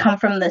like we come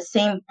from the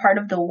same part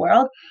of the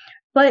world,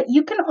 but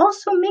you can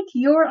also make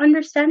your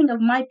understanding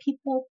of my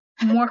people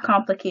more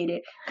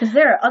complicated, because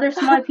there are other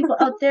Somali people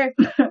out there.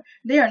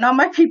 They are not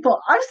my people.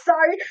 I'm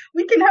sorry.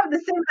 We can have the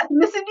same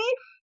ethnicity,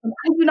 but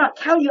I do not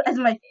count you as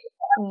my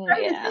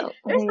people.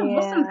 There's some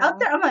Muslims out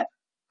there. I'm like,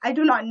 I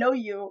do not know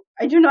you.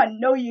 I do not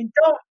know you.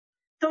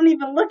 Don't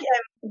even look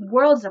at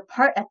worlds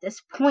apart at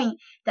this point.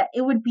 That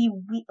it would be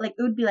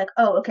like,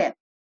 oh, okay,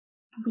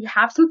 we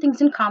have some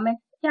things in common.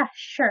 Yeah,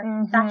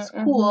 sure, that's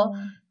cool.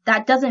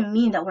 That doesn't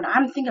mean that when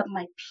I'm thinking of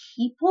my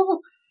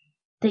people,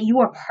 that you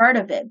are part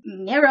of it.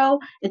 Narrow,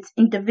 it's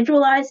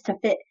individualized to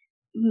fit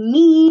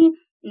me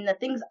and the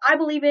things I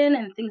believe in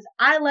and the things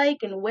I like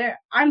and where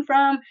I'm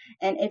from.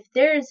 And if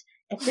there's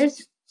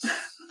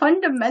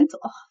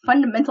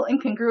fundamental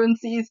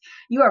incongruencies,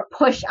 you are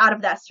pushed out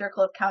of that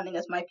circle of counting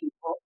as my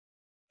people.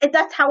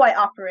 That's how I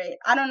operate.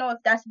 I don't know if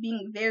that's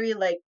being very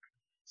like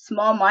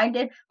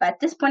small-minded, but at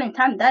this point in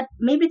time, that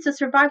maybe it's a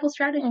survival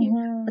strategy,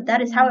 but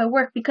that is how it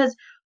works, because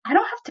I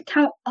don't have to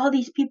count all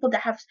these people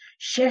that have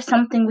shared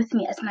something with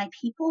me as my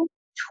people.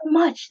 Too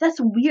much. That's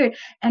weird.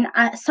 And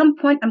at some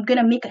point, I'm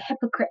gonna make a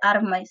hypocrite out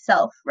of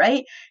myself,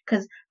 right?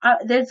 Because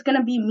there's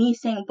gonna be me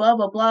saying blah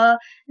blah blah,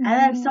 and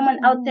then someone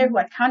out there who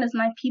I count as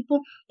my people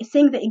is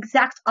saying the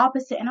exact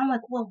opposite, and I'm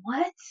like, well,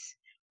 what?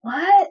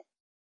 What?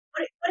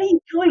 What are you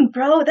doing,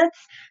 bro?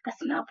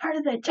 That's not part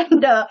of the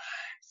agenda.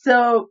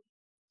 So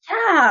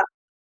yeah,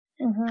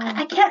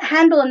 I can't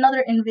handle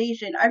another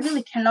invasion. I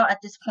really cannot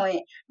at this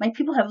point. My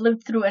people have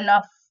lived through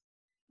enough.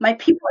 My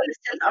people, in the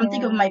sense, I'm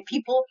thinking of my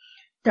people.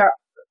 They're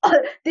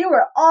they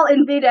were all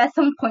invaded at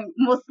some point,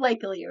 most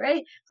likely,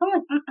 right? So I'm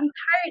like, I'm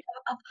tired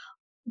of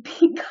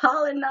being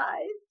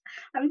colonized.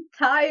 I'm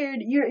tired.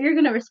 You're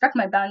gonna respect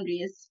my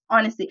boundaries,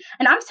 honestly.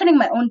 And I'm setting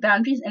my own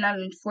boundaries and I'm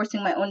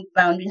enforcing my own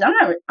boundaries.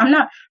 I'm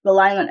not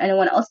relying on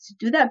anyone else to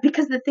do that,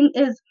 because the thing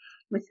is,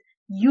 with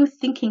you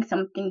thinking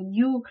something,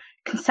 you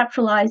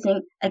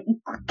conceptualizing a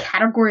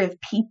category of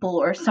people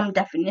or some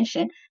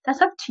definition,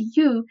 that's up to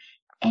you,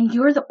 and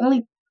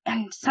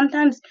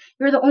sometimes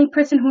you're the only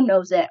person who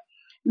knows it.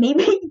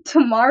 Maybe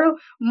tomorrow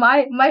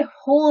my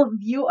whole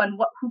view on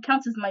who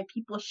counts as my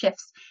people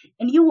shifts,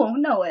 and you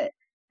won't know it.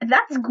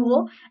 That's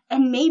cool.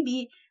 And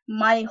maybe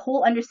my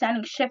whole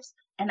understanding shifts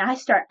and I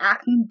start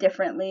acting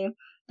differently.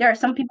 There are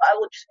some people I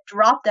will just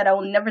drop that I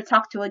will never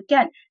talk to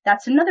again.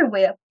 That's another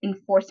way of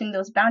enforcing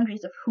those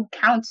boundaries of who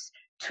counts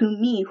to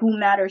me, who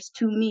matters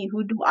to me,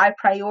 who do I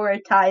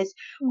prioritize,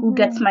 who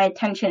gets my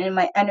attention and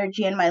my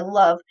energy and my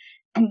love.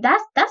 And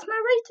that's my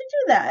right to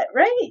do that,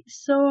 right?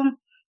 So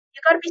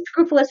you gotta be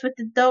scrupulous with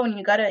it though, and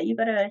you gotta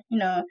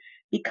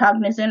be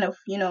cognizant of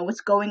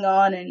what's going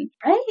on, and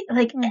right,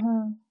 like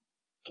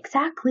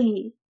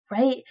exactly,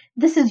 right.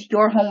 This is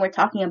your home we're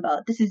talking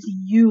about. This is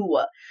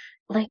you.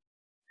 Like,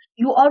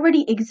 you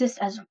already exist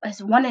as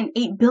 1 in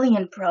 8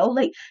 billion, bro.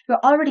 Like, you're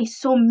already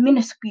so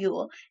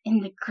minuscule in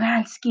the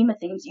grand scheme of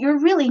things. You're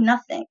really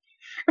nothing,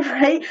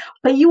 right?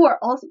 But you are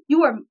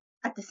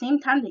at the same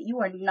time that you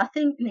are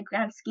nothing in the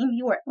grand scheme,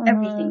 you are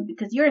everything,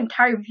 because your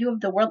entire view of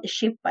the world is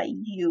shaped by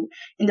you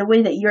in the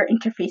way that you're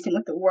interfacing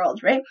with the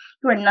world, right?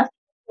 You are nothing,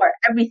 you are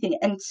everything.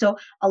 And so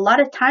a lot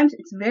of times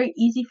it's very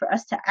easy for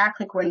us to act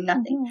like we're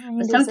nothing.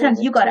 But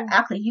sometimes you gotta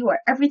act like you are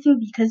everything,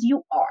 because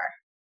you are.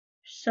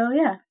 So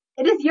yeah.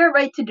 It is your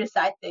right to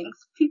decide things.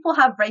 People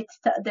have rights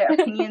to their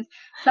opinions.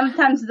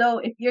 Sometimes, though,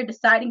 if you're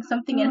deciding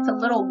something and it's a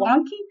little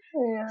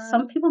wonky,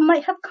 some people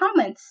might have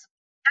comments.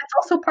 That's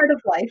also part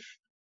of life.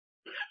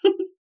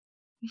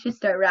 We should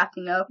start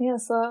wrapping up. Yeah,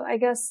 so I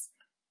guess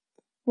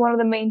one of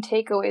the main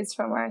takeaways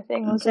from our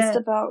thing was just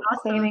about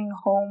claiming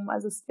home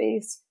as a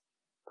space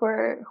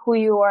for who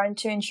you are and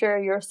to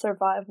ensure your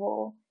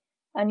survival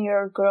and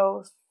your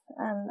growth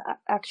and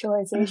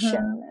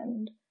actualization,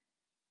 and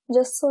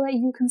just so that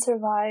you can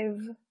survive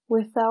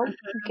without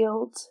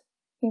guilt,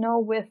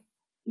 with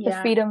the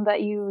freedom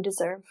that you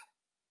deserve.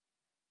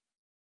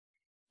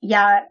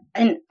 Yeah,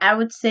 and I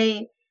would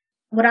say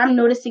what I'm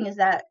noticing is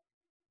that,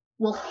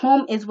 well,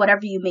 home is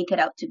whatever you make it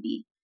out to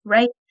be,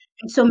 right?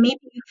 And so maybe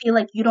you feel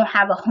like you don't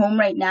have a home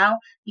right now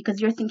because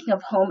you're thinking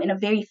of home in a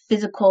very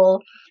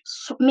physical,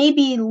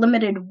 maybe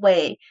limited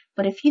way.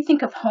 But if you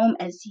think of home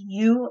as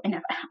you, and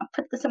I'll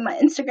put this in my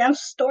Instagram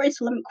story,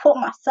 so let me quote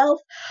myself.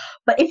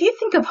 But if you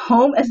think of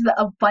home as the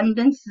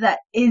abundance that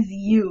is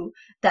you,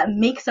 that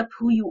makes up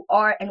who you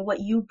are and what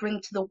you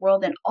bring to the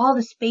world and all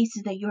the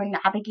spaces that you're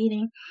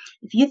navigating,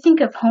 if you think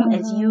of home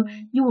as you,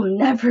 you will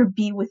never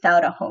be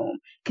without a home,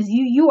 because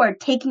you are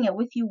taking it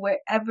with you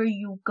wherever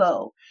you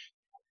go.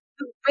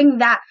 Bring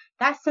that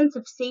sense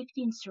of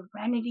safety and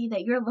serenity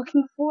that you're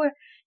looking for.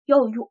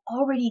 You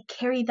already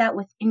carry that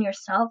within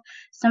yourself.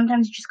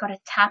 Sometimes you just gotta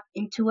tap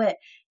into it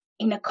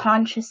in a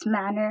conscious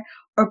manner,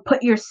 or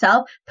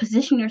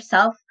position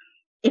yourself,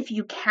 if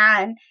you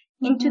can,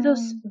 into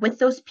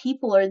those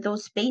people or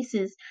those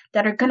spaces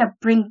that are gonna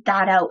bring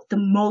that out the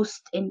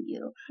most in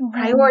you.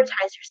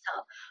 Prioritize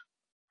yourself.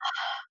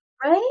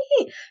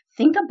 Right?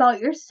 Think about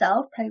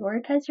yourself,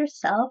 prioritize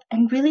yourself,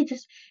 and really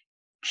just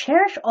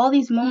cherish all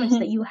these moments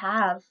that you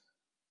have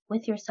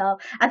with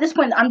yourself. At this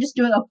point, I'm just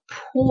doing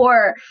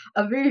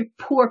a very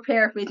poor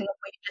paraphrasing of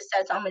what you just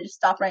said, so I'm gonna just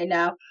stop right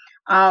now.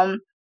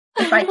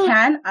 If I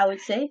can, I would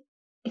say,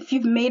 if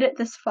you've made it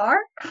this far,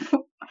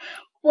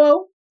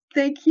 well,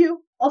 thank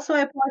you. Also, I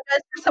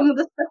apologize for some of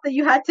the stuff that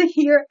you had to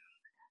hear.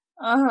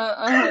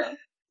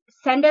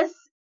 Send us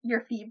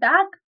your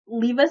feedback.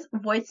 Leave us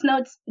voice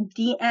notes,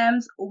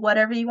 DMs,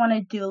 whatever you want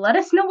to do. Let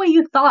us know what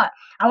you thought.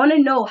 I want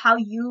to know how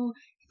you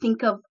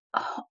think of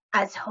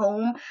as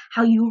home,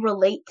 how you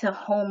relate to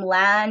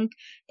homeland,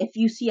 if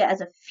you see it as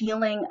a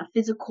feeling, a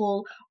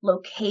physical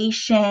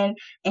location,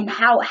 and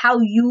how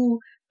you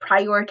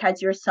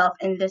prioritize yourself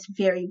in this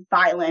very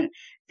violent,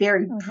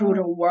 very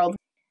brutal world.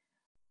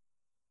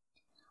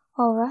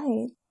 All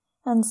right.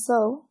 And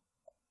so,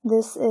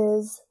 this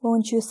is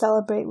Won't You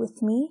Celebrate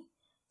With Me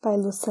by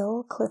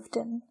Lucille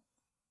Clifton.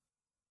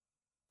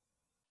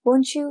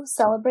 Won't you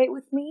celebrate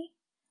with me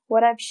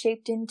what I've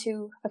shaped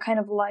into a kind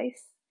of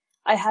life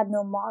I had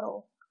no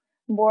model,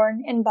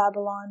 born in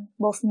Babylon,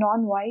 both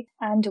non-white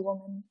and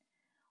woman,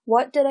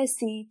 What did I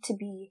see to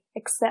be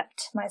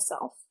except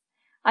myself?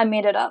 I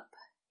made it up,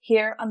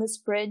 here on this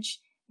bridge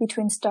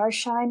between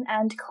starshine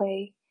and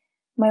clay,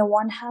 my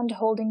one hand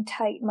holding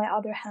tight my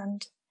other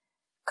hand.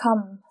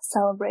 Come,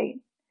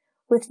 celebrate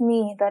with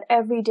me that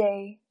every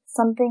day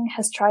something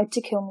has tried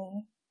to kill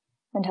me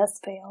and has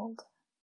failed.